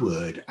Greek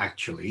word,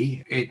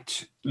 actually.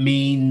 It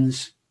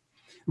means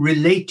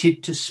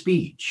related to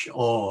speech,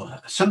 or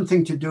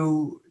something to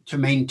do to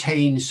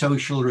maintain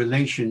social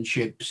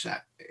relationships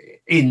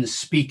in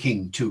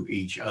speaking to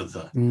each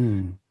other.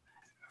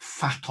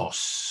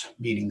 Phatos,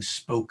 meaning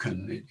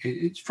spoken.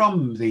 It's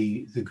from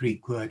the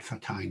Greek word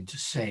phatein, to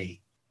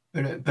say.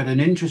 But an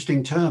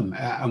interesting term.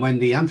 And when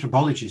the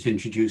anthropologists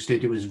introduced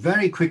it, it was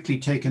very quickly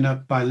taken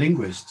up by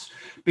linguists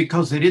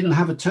because they didn't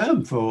have a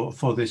term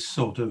for this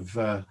sort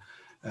of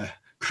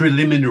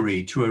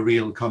preliminary to a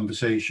real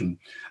conversation.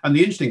 And the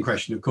interesting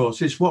question, of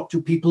course, is what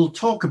do people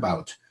talk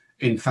about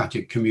in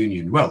phatic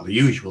communion? Well, the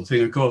usual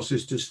thing, of course,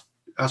 is to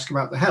ask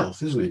about the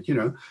health, isn't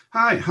it?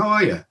 Hi, how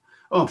are you?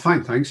 Oh,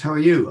 fine, thanks. How are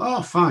you?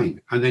 Oh, fine.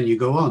 And then you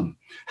go on.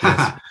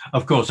 Yes.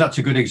 Of course, that's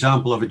a good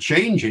example of a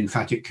change in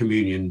phatic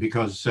communion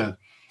because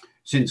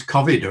since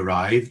COVID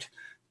arrived,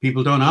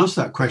 People don't ask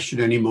that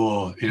question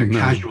anymore in a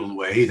casual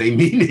way. They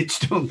mean it,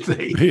 don't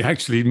they? They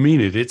actually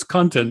mean it. It's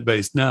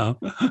content-based now.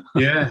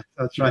 Yeah,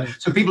 that's right.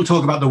 So people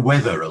talk about the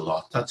weather a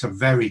lot. That's a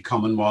very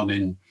common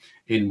one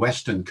in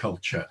Western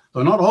culture,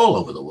 though not all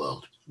over the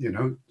world. You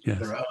know, Yes.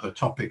 There are other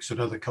topics that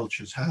other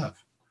cultures have.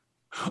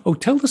 Oh,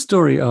 tell the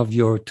story of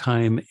your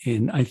time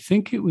in, I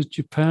think it was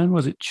Japan,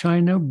 was it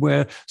China,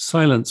 where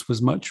silence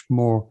was much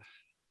more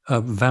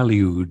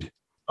valued?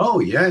 Oh,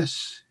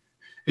 yes,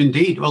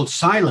 indeed. Well,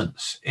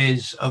 silence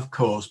is, of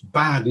course,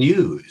 bad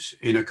news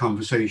in a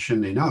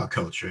conversation in our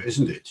culture,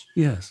 isn't it?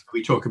 Yes.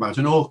 We talk about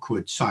an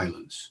awkward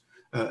silence,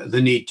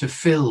 the need to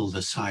fill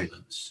the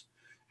silence.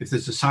 If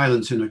there's a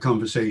silence in a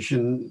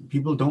conversation,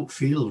 people don't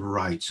feel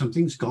right.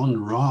 Something's gone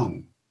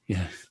wrong.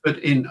 Yes. But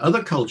in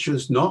other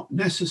cultures, not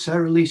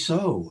necessarily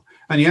so.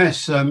 And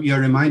yes, you're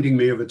reminding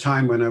me of a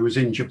time when I was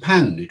in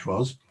Japan, it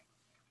was.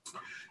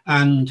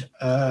 And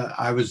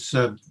I was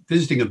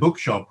visiting a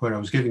bookshop where I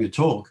was giving a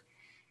talk.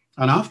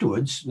 And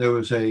afterwards,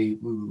 we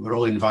were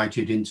all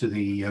invited into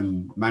the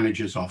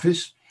manager's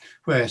office,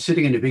 where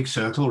sitting in a big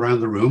circle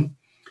around the room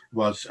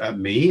was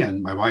me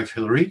and my wife,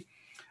 Hilary,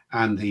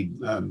 and the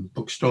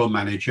bookstore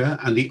manager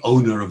and the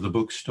owner of the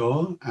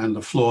bookstore and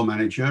the floor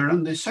manager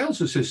and the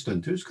sales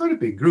assistant. It was quite a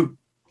big group.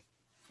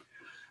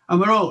 And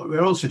we're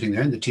all sitting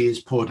there and the tea is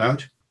poured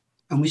out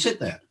and we sit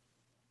there.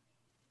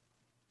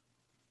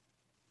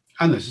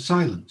 And there's a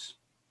silence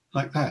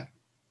like that.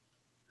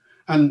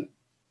 And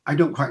I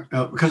don't quite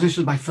know, because this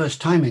was my first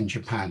time in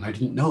Japan. I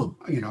didn't know,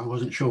 I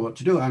wasn't sure what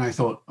to do. And I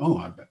thought,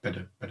 I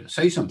better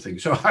say something.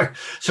 So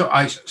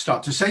I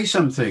start to say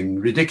something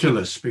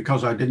ridiculous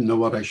because I didn't know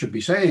what I should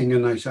be saying.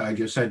 And I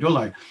just said, well,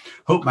 I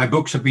hope my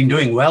books have been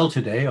doing well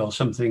today or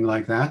something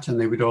like that. And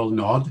they would all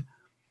nod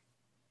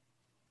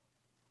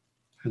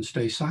and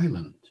stay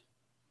silent.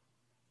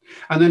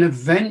 And then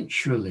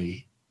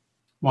eventually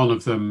one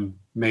of them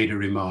made a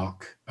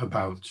remark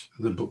about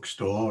the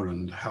bookstore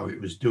and how it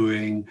was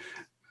doing.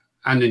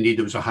 And indeed,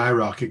 there was a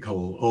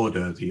hierarchical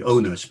order. The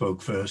owner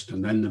spoke first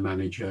and then the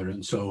manager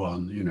and so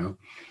on,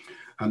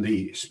 and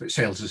the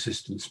sales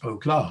assistant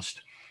spoke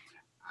last.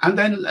 And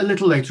then a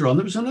little later on,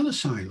 there was another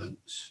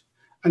silence.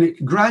 And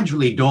it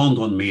gradually dawned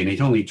on me, and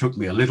it only took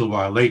me a little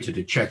while later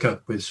to check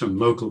up with some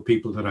local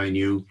people that I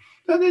knew,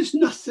 that there's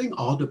nothing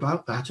odd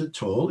about that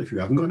at all. If you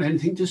haven't got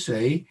anything to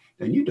say,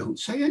 then you don't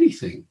say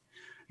anything.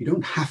 You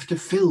don't have to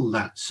fill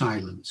that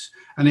silence.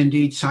 And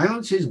indeed,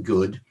 silence is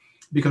good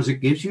because it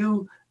gives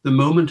you the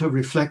moment of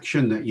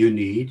reflection that you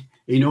need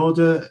in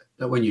order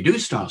that when you do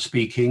start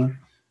speaking,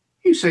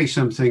 you say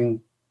something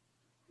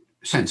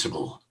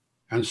sensible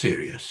and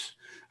serious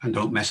and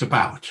don't mess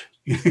about.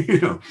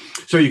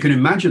 So you can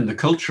imagine the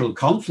cultural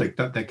conflict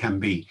that there can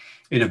be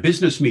in a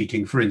business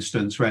meeting, for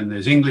instance, when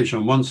there's English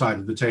on one side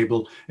of the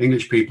table,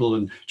 English people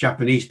and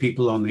Japanese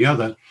people on the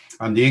other,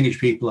 and the English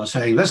people are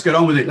saying, let's get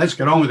on with it, let's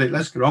get on with it,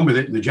 let's get on with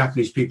it. And the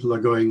Japanese people are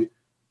going,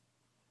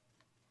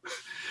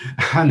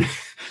 and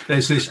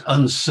there's this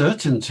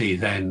uncertainty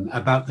then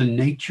about the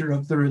nature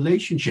of the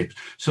relationship.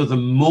 So the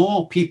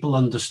more people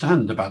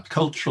understand about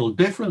cultural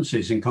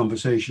differences in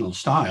conversational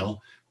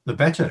style, the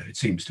better, it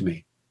seems to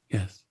me.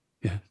 Yes,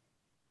 yes.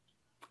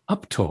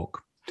 Uptalk.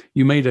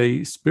 You made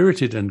a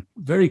spirited and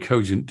very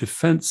cogent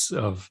defense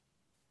of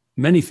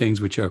many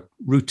things which are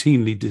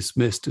routinely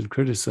dismissed and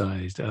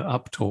criticized,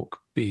 uptalk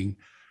being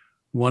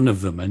one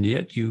of them. And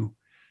yet you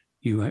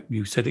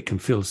said it can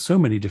fill so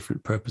many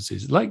different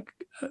purposes, like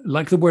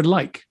the word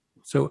like.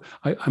 So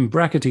I'm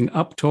bracketing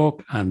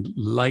uptalk and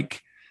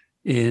like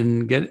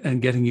in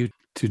getting you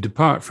to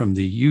depart from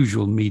the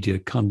usual media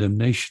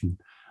condemnation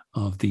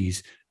of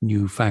these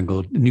new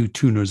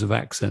tuners of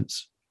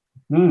accents.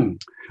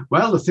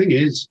 Well, the thing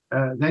is,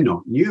 they're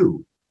not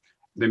new.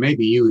 They may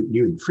be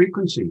new in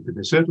frequency, but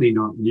they're certainly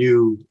not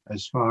new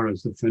as far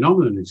as the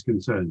phenomenon is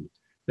concerned.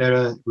 There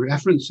are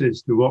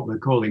references to what we're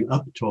calling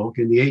uptalk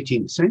in the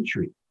 18th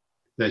century.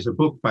 There's a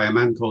book by a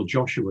man called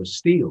Joshua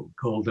Steele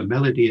called The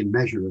Melody and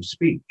Measure of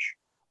Speech,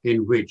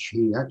 in which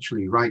he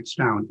actually writes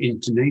down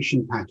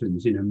intonation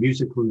patterns in a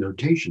musical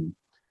notation.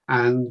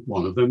 And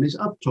one of them is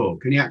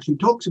uptalk. And he actually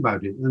talks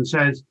about it and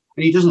says,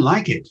 and he doesn't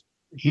like it.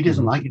 He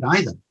doesn't like it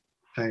either.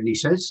 And he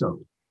says so.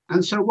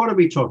 And so what are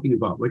we talking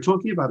about? We're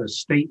talking about a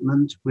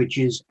statement which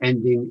is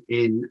ending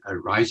in a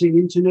rising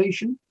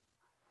intonation,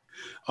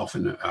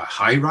 often a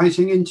high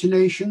rising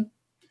intonation.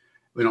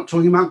 We're not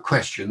talking about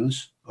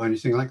questions or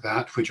anything like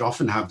that, which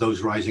often have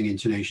those rising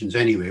intonations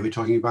anyway. We're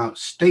talking about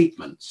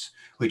statements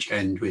which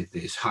end with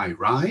this high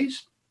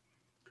rise.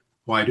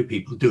 Why do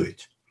people do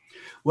it?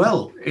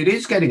 Well, it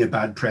is getting a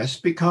bad press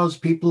because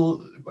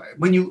people,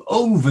 when you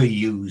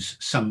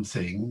overuse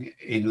something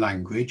in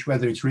language,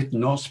 whether it's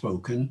written or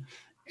spoken,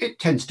 it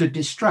tends to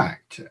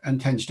distract and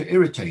tends to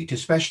irritate,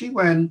 especially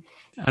when...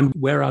 And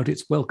wear out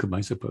its welcome,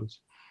 I suppose.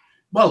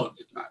 Well,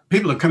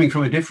 people are coming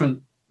from a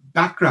different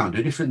background,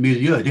 a different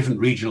milieu, a different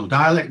regional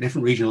dialect,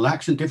 different regional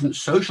accent, different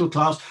social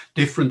class,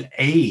 different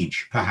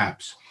age,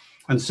 perhaps.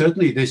 And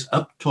certainly this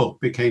uptalk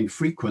became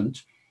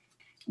frequent,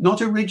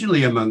 not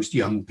originally amongst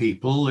young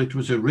people. It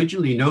was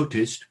originally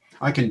noticed,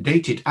 I can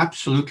date it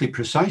absolutely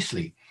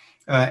precisely,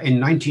 in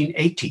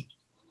 1980.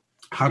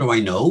 How do I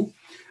know?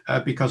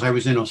 Because I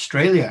was in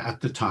Australia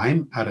at the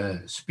time at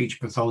a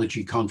speech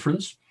pathology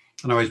conference,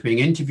 and I was being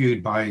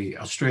interviewed by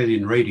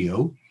Australian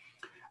radio,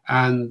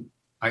 and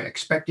I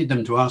expected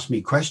them to ask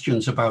me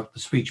questions about the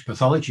speech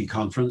pathology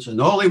conference, and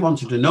all they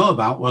wanted to know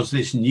about was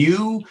this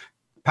new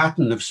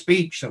pattern of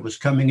speech that was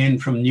coming in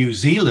from New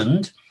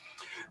Zealand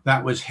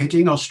that was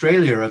hitting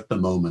Australia at the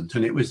moment.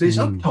 And it was this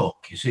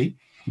uptalk, you see.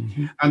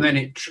 Mm-hmm. And then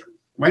it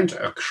went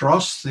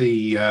across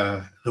the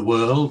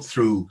world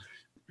through,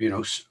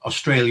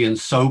 Australian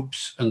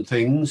soaps and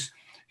things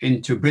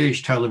into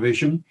British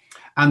television,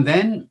 and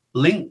then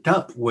linked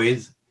up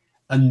with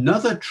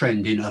another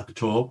trend in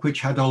uptalk,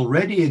 which had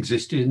already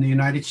existed in the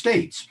United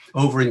States.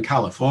 Over in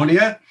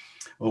California,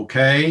 Val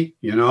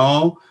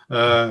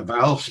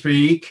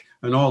speak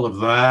and all of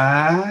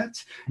that.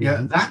 Mm-hmm.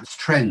 Yeah, that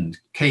trend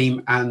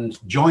came and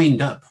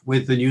joined up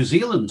with the New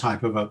Zealand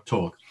type of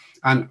uptalk.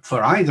 And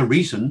for either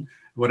reason,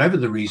 whatever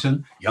the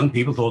reason, young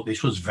people thought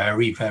this was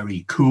very,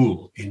 very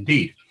cool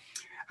indeed.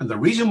 And the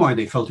reason why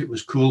they felt it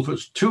was cool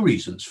was two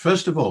reasons.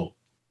 First of all,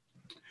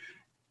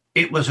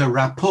 it was a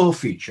rapport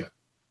feature.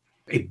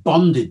 It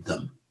bonded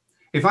them.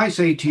 If I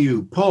say to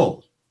you,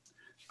 Paul,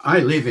 I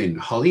live in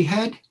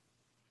Holyhead,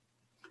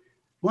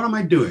 what am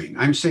I doing?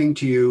 I'm saying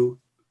to you,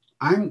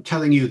 I'm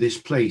telling you this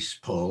place,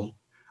 Paul.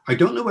 I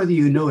don't know whether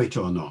you know it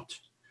or not.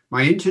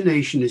 My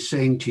intonation is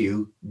saying to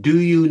you, do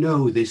you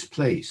know this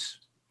place?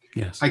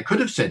 Yes. I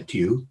could have said to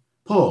you,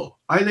 Paul,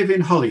 I live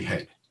in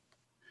Holyhead,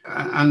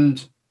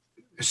 and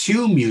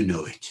assume you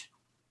know it.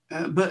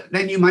 But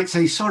then you might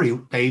say, sorry,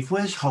 Dave,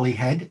 where's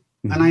Holyhead?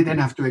 Mm-hmm. And I then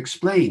have to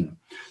explain.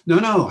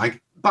 No, I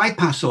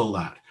bypass all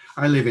that.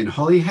 I live in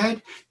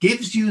Holyhead,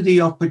 gives you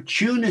the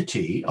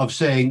opportunity of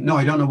saying, no,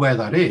 I don't know where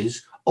that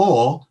is,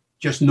 or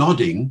just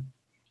nodding,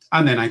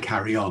 and then I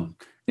carry on.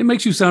 It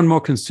makes you sound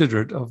more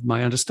considerate of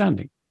my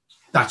understanding.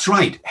 That's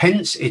right.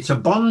 Hence, it's a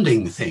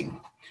bonding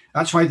thing.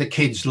 That's why the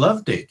kids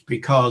loved it,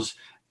 because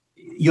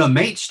you're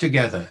mates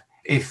together.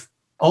 If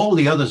all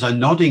the others are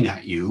nodding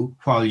at you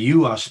while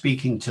you are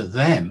speaking to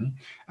them,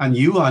 and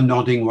you are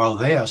nodding while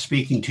they are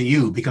speaking to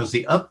you, because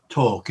the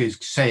uptalk is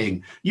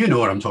saying, you know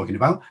what I'm talking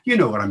about, you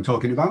know what I'm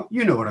talking about,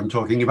 you know what I'm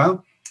talking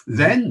about,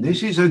 then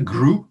this is a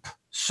group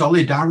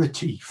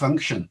solidarity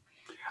function.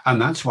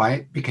 And that's why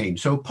it became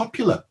so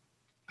popular.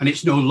 And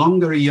it's no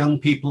longer a young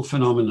people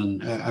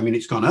phenomenon.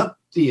 It's gone up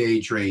the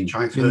age range.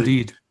 I've heard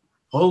Indeed.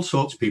 All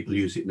sorts of people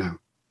use it now.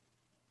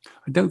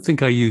 I don't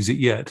think I use it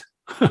yet.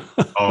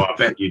 I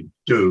bet you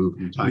do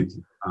from time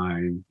to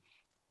time.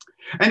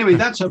 Anyway,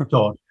 that's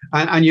uptalk.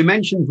 And you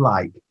mentioned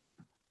like.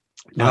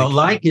 Now,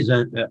 like is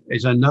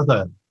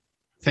another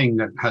thing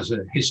that has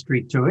a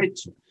history to it.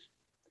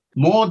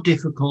 More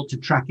difficult to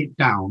track it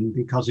down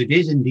because it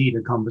is indeed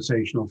a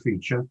conversational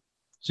feature.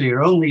 So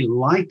you're only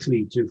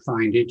likely to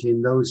find it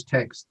in those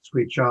texts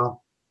which are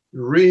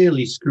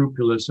really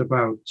scrupulous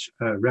about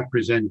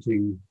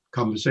representing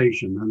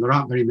conversation. And there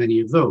aren't very many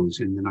of those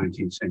in the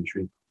 19th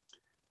century.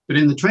 But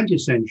in the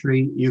 20th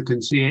century, you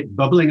can see it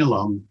bubbling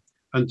along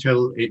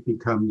until it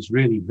becomes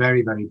really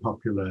very, very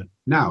popular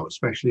now,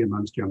 especially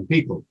amongst young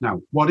people.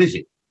 Now, what is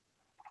it?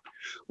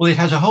 Well, it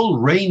has a whole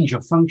range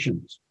of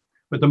functions,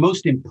 but the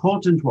most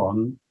important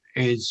one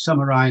is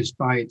summarized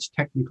by its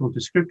technical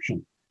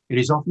description. It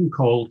is often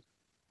called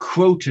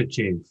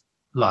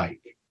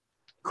quotative-like.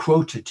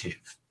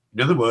 Quotative. In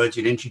other words,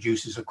 it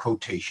introduces a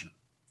quotation.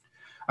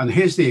 And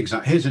here's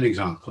an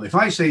example. If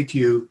I say to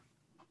you,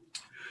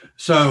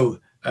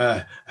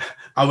 I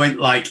went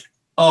like,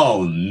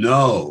 oh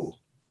no.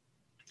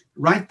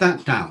 Write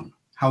that down.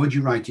 How would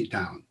you write it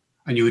down?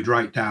 And you would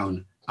write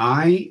down,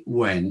 I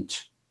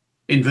went,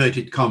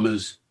 inverted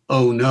commas,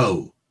 oh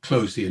no,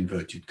 close the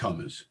inverted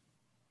commas.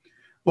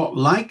 What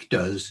like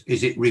does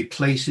is it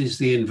replaces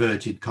the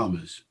inverted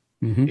commas.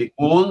 Mm-hmm. It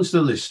warns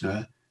the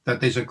listener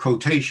that there's a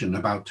quotation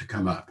about to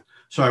come up.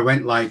 So I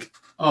went like,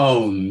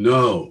 oh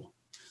no.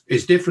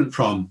 It's different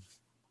from,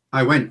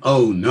 I went,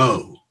 oh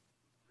no.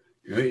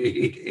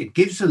 It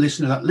gives the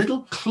listener that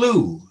little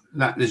clue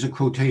that there's a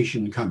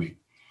quotation coming.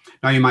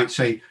 Now you might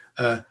say,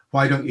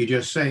 why don't you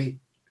just say,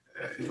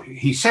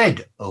 he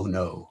said, oh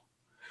no.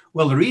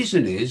 Well, the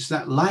reason is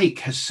that like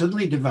has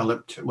suddenly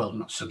developed, well,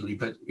 not suddenly,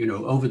 but,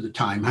 over the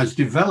time has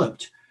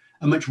developed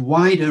a much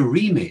wider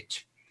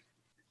remit.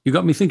 You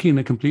got me thinking in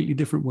a completely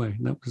different way.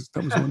 That was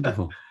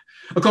wonderful.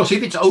 Of course,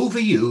 if it's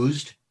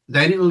overused,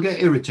 then it'll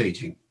get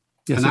irritating.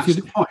 Yes, and that's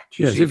the point.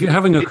 If you're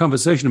having a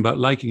conversation about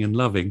liking and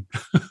loving.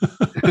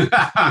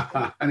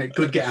 And it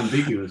could get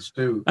ambiguous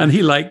too. And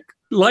he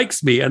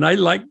likes me and I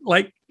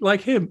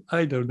like him.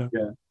 I don't know.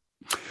 Yeah.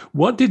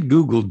 What did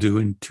Google do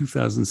in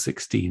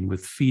 2016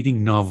 with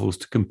feeding novels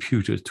to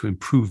computers to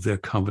improve their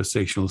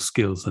conversational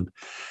skills? And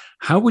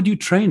how would you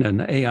train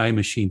an AI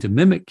machine to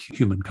mimic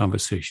human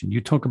conversation?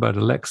 You talk about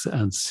Alexa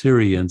and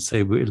Siri and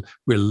say we're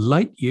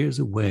light years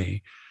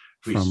away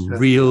from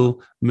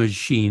real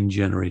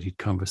machine-generated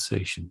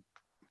conversation.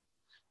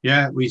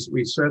 Yeah, we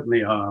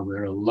certainly are.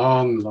 We're a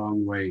long,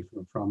 long way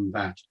from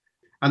that.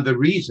 And the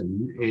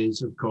reason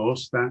is, of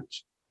course, that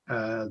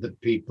the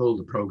people,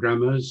 the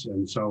programmers,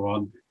 and so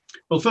on.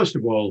 Well, first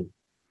of all,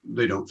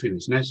 they don't feel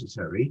it's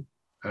necessary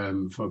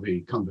for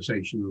the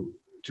conversation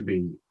to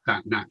be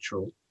that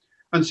natural.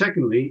 And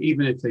secondly,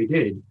 even if they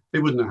did, they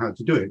wouldn't know how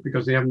to do it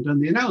because they haven't done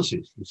the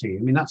analysis, you see. I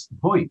mean, that's the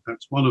point.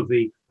 That's one of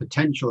the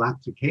potential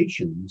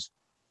applications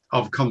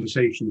of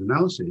conversation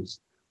analysis,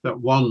 that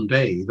one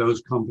day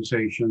those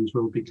conversations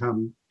will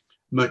become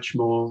much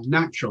more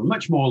natural,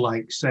 much more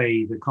like,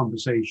 say, the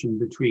conversation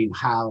between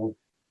Hal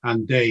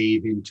and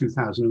Dave in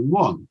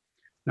 2001.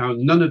 Now,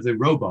 none of the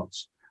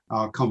robots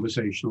are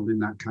conversational in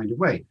that kind of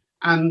way.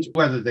 And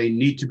whether they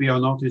need to be or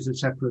not is a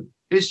separate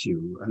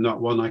issue and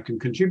not one I can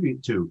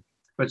contribute to.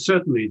 But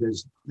certainly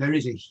there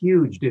is a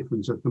huge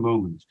difference at the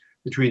moment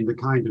between the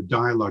kind of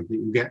dialogue that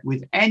you get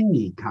with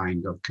any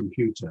kind of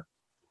computer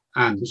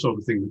and the sort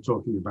of thing we're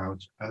talking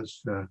about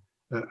as a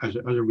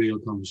real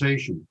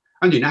conversation.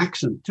 And in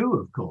accent too,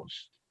 of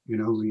course. You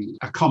know, the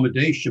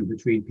accommodation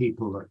between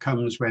people that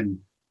comes when,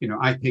 you know,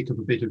 I pick up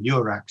a bit of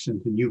your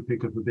accent and you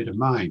pick up a bit of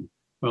mine.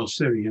 Well,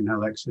 Siri and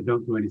Alexa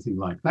don't do anything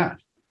like that.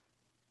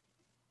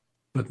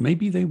 But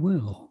maybe they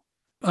will.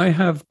 I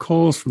have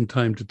calls from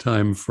time to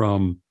time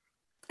from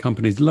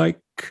companies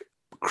like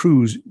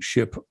cruise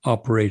ship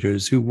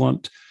operators who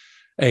want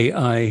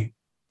AI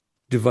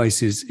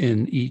devices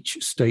in each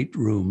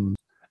stateroom,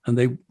 and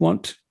they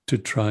want to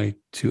try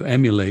to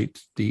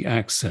emulate the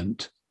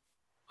accent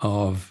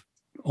of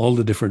all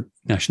the different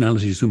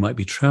nationalities who might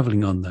be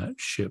traveling on that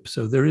ship.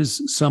 So there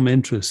is some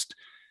interest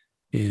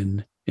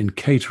in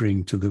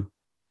catering to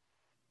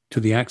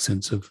the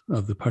accents of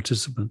the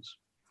participants.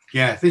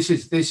 Yeah, this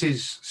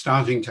is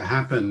starting to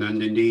happen,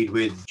 and indeed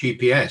with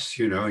GPS,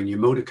 you know, in your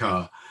motor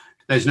car,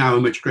 there's now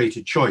a much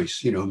greater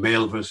choice, you know,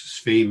 male versus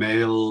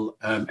female,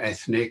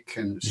 ethnic,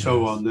 and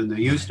so on than there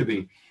used to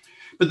be.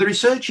 But the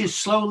research is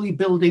slowly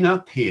building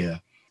up here.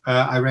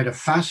 I read a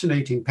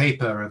fascinating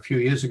paper a few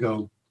years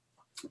ago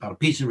about a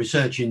piece of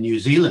research in New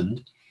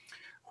Zealand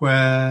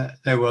where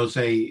there was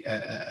a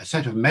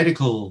set of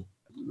medical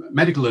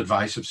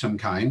advice of some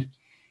kind,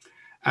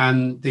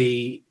 and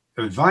the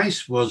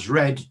advice was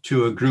read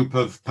to a group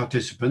of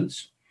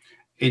participants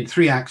in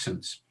 3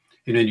 accents: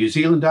 in a New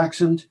Zealand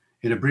accent,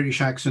 in a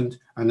British accent,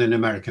 and an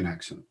American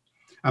accent.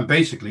 And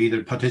basically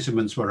the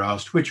participants were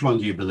asked, which one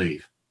do you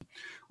believe?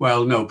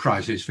 Well, no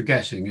prizes for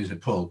guessing, is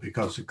it, Paul?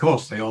 Because of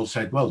course they all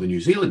said, well, the New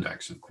Zealand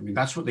accent. I mean,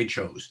 that's what they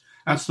chose.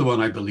 That's the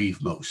one I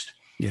believe most.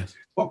 Yes.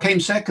 What came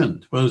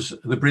second was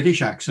the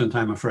British accent,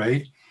 I'm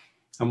afraid.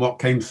 And what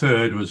came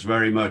third was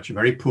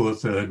very poor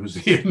third, was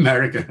the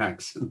American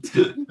accent.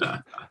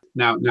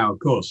 Now, of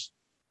course,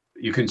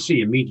 you can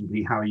see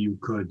immediately how you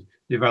could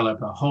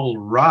develop a whole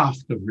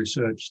raft of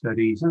research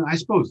studies, and I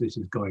suppose this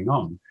is going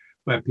on,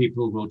 where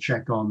people will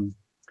check on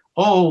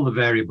all the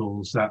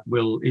variables that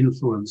will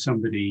influence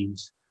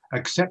somebody's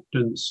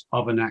acceptance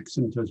of an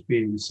accent as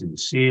being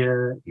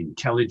sincere,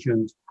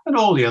 intelligent, and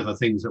all the other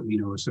things that we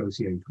know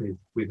associate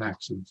with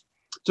accents.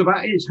 So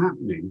that is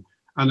happening.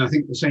 And I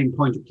think the same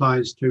point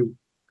applies to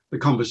the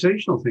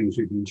conversational things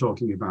we've been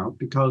talking about,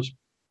 because,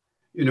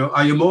 you know,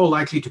 are you more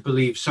likely to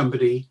believe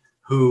somebody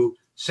who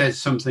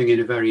says something in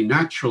a very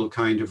natural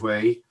kind of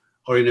way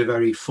or in a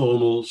very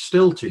formal,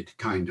 stilted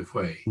kind of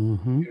way?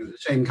 Mm-hmm. You know, the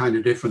same kind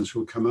of difference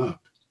will come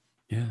up.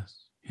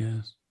 Yes,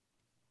 yes.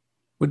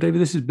 Well,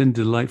 David, this has been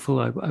delightful.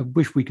 I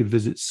wish we could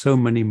visit so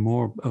many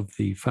more of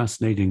the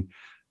fascinating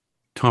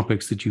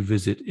topics that you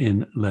visit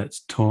in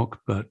Let's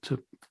Talk, but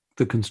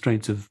the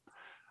constraints of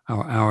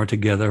our hour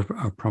together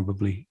are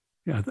probably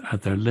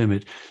at their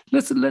limit.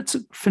 Let's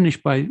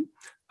finish by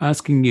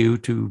asking you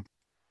to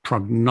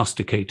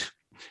prognosticate.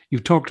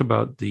 You've talked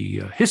about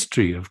the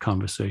history of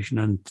conversation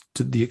and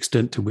to the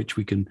extent to which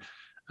we can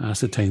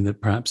ascertain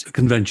that perhaps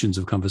conventions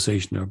of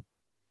conversation are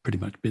pretty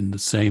much been the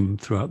same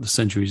throughout the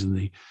centuries and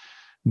the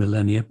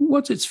millennia.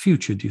 What's its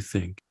future, do you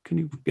think? Can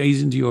you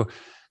gaze into your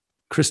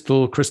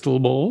crystal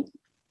ball?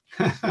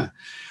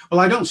 Well,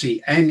 I don't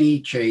see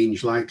any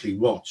change likely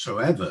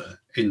whatsoever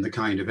in the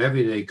kind of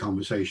everyday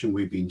conversation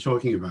we've been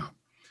talking about.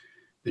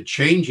 The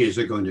changes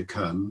are going to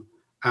come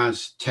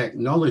as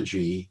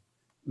technology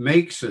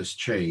makes us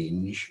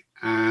change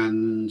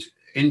and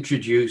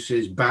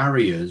introduces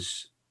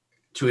barriers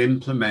to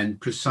implement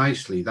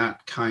precisely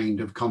that kind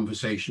of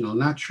conversational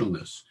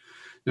naturalness.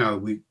 Now,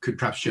 we could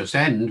perhaps just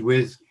end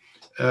with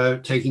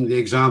taking the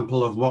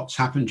example of what's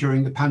happened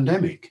during the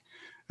pandemic,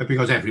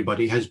 because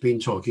everybody has been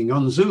talking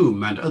on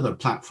Zoom and other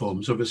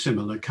platforms of a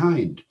similar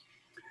kind.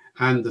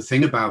 And the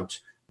thing about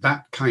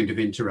that kind of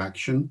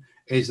interaction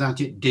is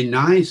that it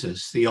denies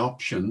us the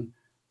option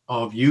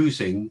of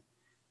using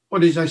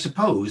what is, I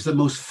suppose, the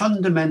most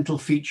fundamental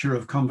feature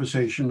of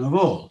conversation of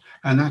all,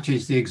 and that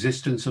is the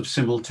existence of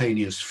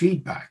simultaneous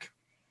feedback.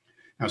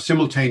 Now,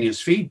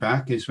 simultaneous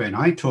feedback is when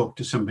I talk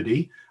to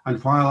somebody,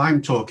 and while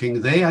I'm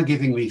talking, they are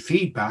giving me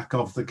feedback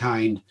of the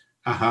kind,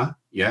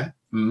 yeah,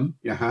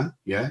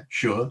 yeah,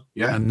 sure,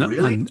 yeah, and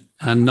really?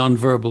 And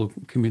non-verbal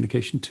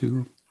communication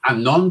too.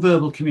 And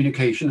non-verbal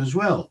communication as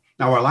well.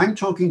 Now, while I'm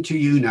talking to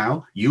you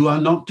now, you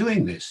are not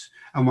doing this.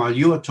 And while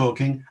you are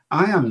talking,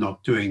 I am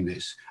not doing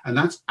this. And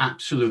that's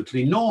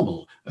absolutely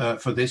normal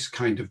for this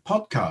kind of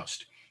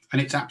podcast.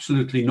 And it's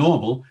absolutely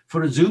normal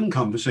for a Zoom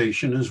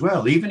conversation as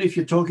well. Even if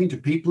you're talking to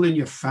people in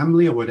your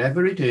family or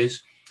whatever it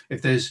is,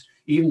 if there's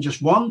even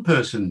just one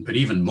person, but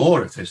even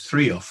more if there's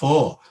 3 or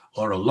 4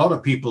 or a lot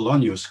of people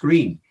on your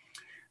screen,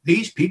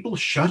 these people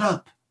shut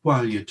up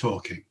while you're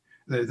talking.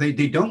 They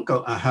don't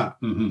go,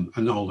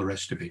 and all the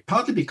rest of it.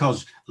 Partly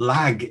because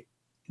lag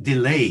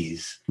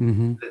delays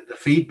the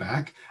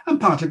feedback, and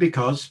partly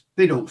because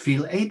they don't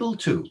feel able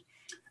to.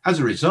 As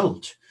a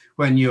result,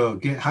 when you're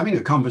having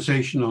a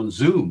conversation on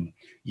Zoom,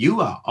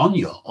 you are on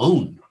your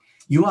own.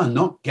 You are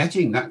not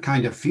getting that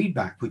kind of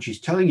feedback, which is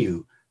telling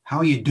you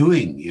how you're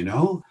doing, you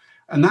know?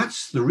 And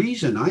that's the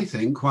reason, I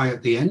think, why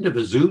at the end of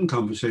a Zoom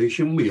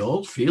conversation, we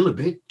all feel a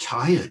bit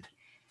tired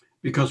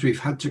because we've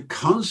had to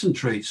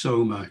concentrate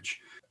so much.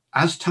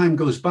 As time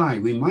goes by,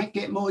 we might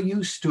get more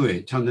used to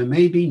it, and there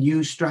may be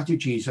new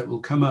strategies that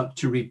will come up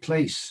to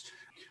replace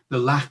the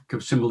lack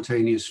of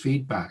simultaneous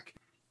feedback.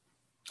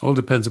 All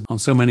depends on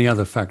so many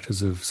other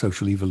factors of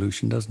social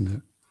evolution, doesn't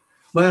it?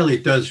 Well,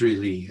 it does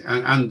really.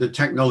 And the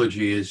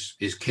technology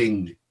is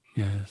king.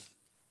 Yes.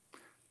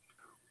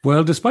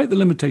 Well, despite the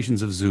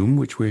limitations of Zoom,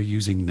 which we're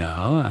using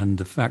now, and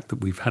the fact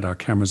that we've had our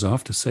cameras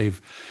off to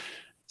save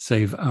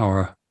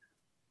our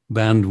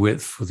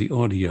bandwidth for the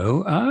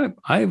audio,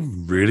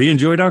 I've really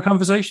enjoyed our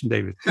conversation,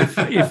 David,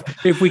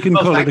 if we can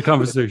call it a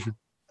conversation.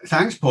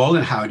 Thanks, Paul.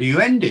 And how do you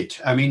end it?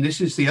 I mean,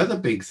 this is the other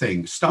big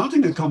thing.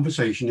 Starting a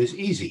conversation is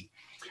easy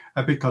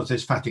because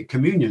there's phatic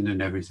communion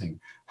and everything.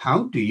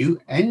 How do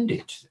you end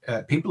it?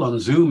 People on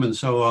Zoom and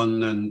so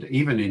on, and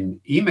even in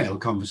email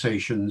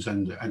conversations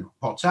and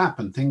WhatsApp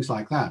and things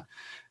like that,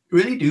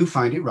 really do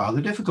find it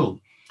rather difficult.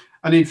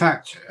 And in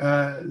fact,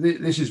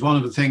 this is one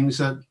of the things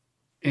that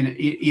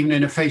even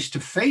in a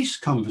face-to-face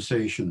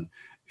conversation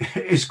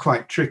is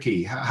quite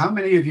tricky. How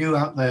many of you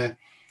out there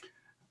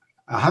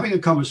are having a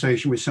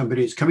conversation with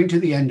somebody? It's coming to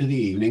the end of the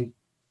evening.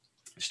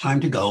 It's time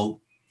to go.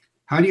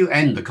 How do you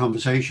end the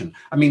conversation?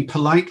 I mean,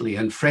 politely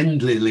and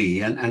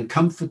friendlily and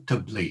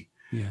comfortably.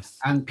 Yes.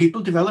 And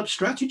people develop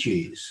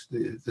strategies.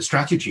 The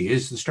strategy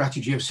is the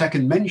strategy of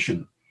second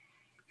mention.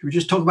 Should we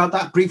just talk about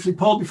that briefly,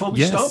 Paul, before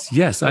we stop?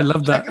 Yes, I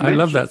love that. I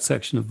love that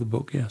section of the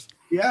book, yes.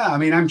 Yeah, I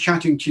mean, I'm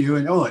chatting to you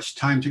and, it's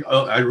time to,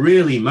 I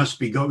really must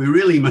be going. We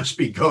really must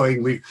be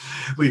going.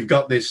 We've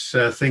got this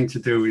thing to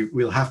do.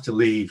 We'll have to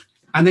leave.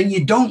 And then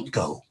you don't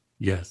go.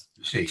 Yes.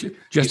 See,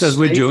 just as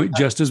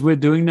we're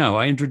doing now.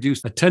 I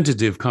introduced a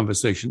tentative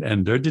conversation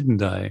ender,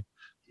 didn't I?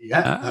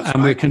 Yeah.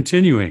 And we're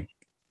continuing.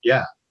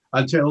 Yeah.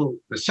 Until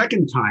the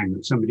second time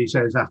that somebody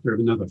says after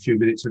another few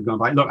minutes have gone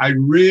by, look, I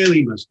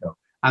really must go.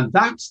 And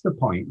that's the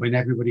point when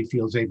everybody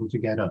feels able to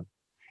get up.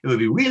 It would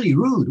be really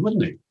rude,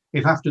 wouldn't it?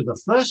 If after the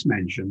first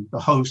mention, the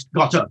host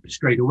got up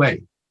straight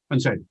away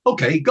and said,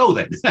 okay, go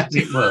then, as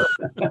it were.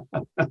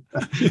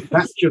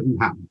 That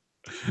shouldn't happen.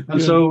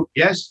 And so,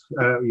 yes,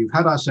 you've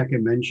had our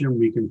second mention.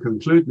 We can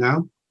conclude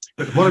now.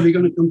 But what are we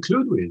going to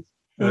conclude with?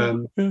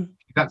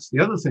 That's the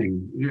other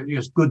thing.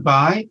 Just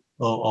goodbye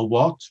or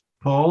what,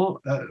 Paul?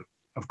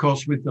 Of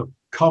course, with the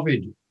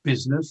COVID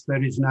business,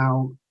 there is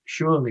now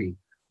surely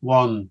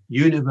one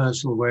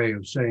universal way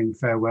of saying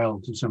farewell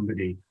to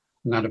somebody.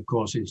 And that, of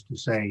course, is to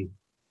say,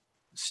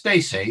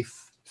 stay safe.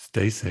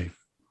 Stay safe.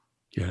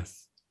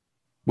 Yes.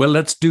 Well,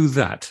 let's do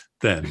that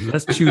then.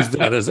 Let's choose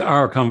that as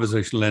our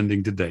conversational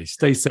ending today.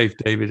 Stay safe,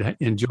 David.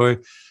 Enjoy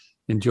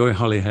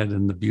Holyhead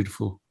and the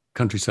beautiful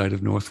countryside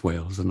of North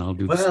Wales. And I'll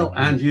do the same. Well,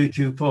 and you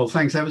too, Paul.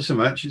 Thanks ever so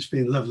much. It's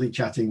been lovely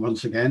chatting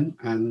once again,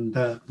 and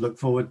look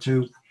forward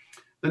to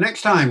the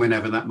next time,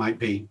 whenever that might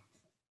be.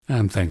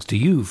 And thanks to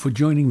you for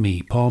joining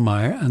me, Paul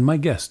Meyer, and my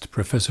guest,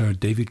 Professor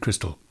David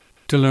Crystal.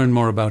 To learn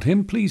more about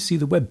him, please see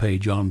the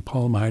webpage on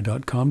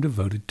paulmeyer.com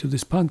devoted to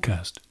this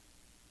podcast.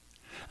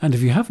 And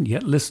if you haven't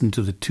yet listened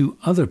to the 2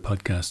 other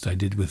podcasts I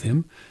did with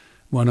him,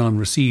 one on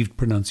received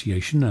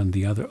pronunciation and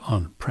the other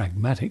on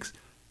pragmatics,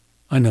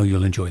 I know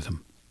you'll enjoy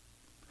them.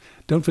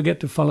 Don't forget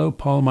to follow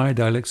Paul Meyer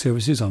Dialect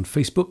Services on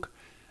Facebook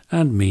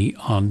and me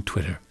on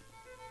Twitter.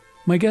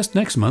 My guest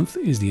next month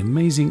is the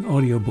amazing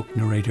audiobook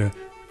narrator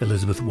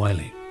Elizabeth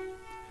Wiley.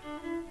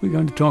 We're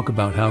going to talk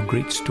about how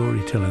great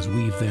storytellers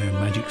weave their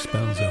magic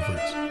spells over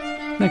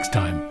us. Next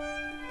time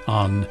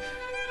on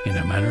In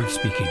a Manner of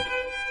Speaking.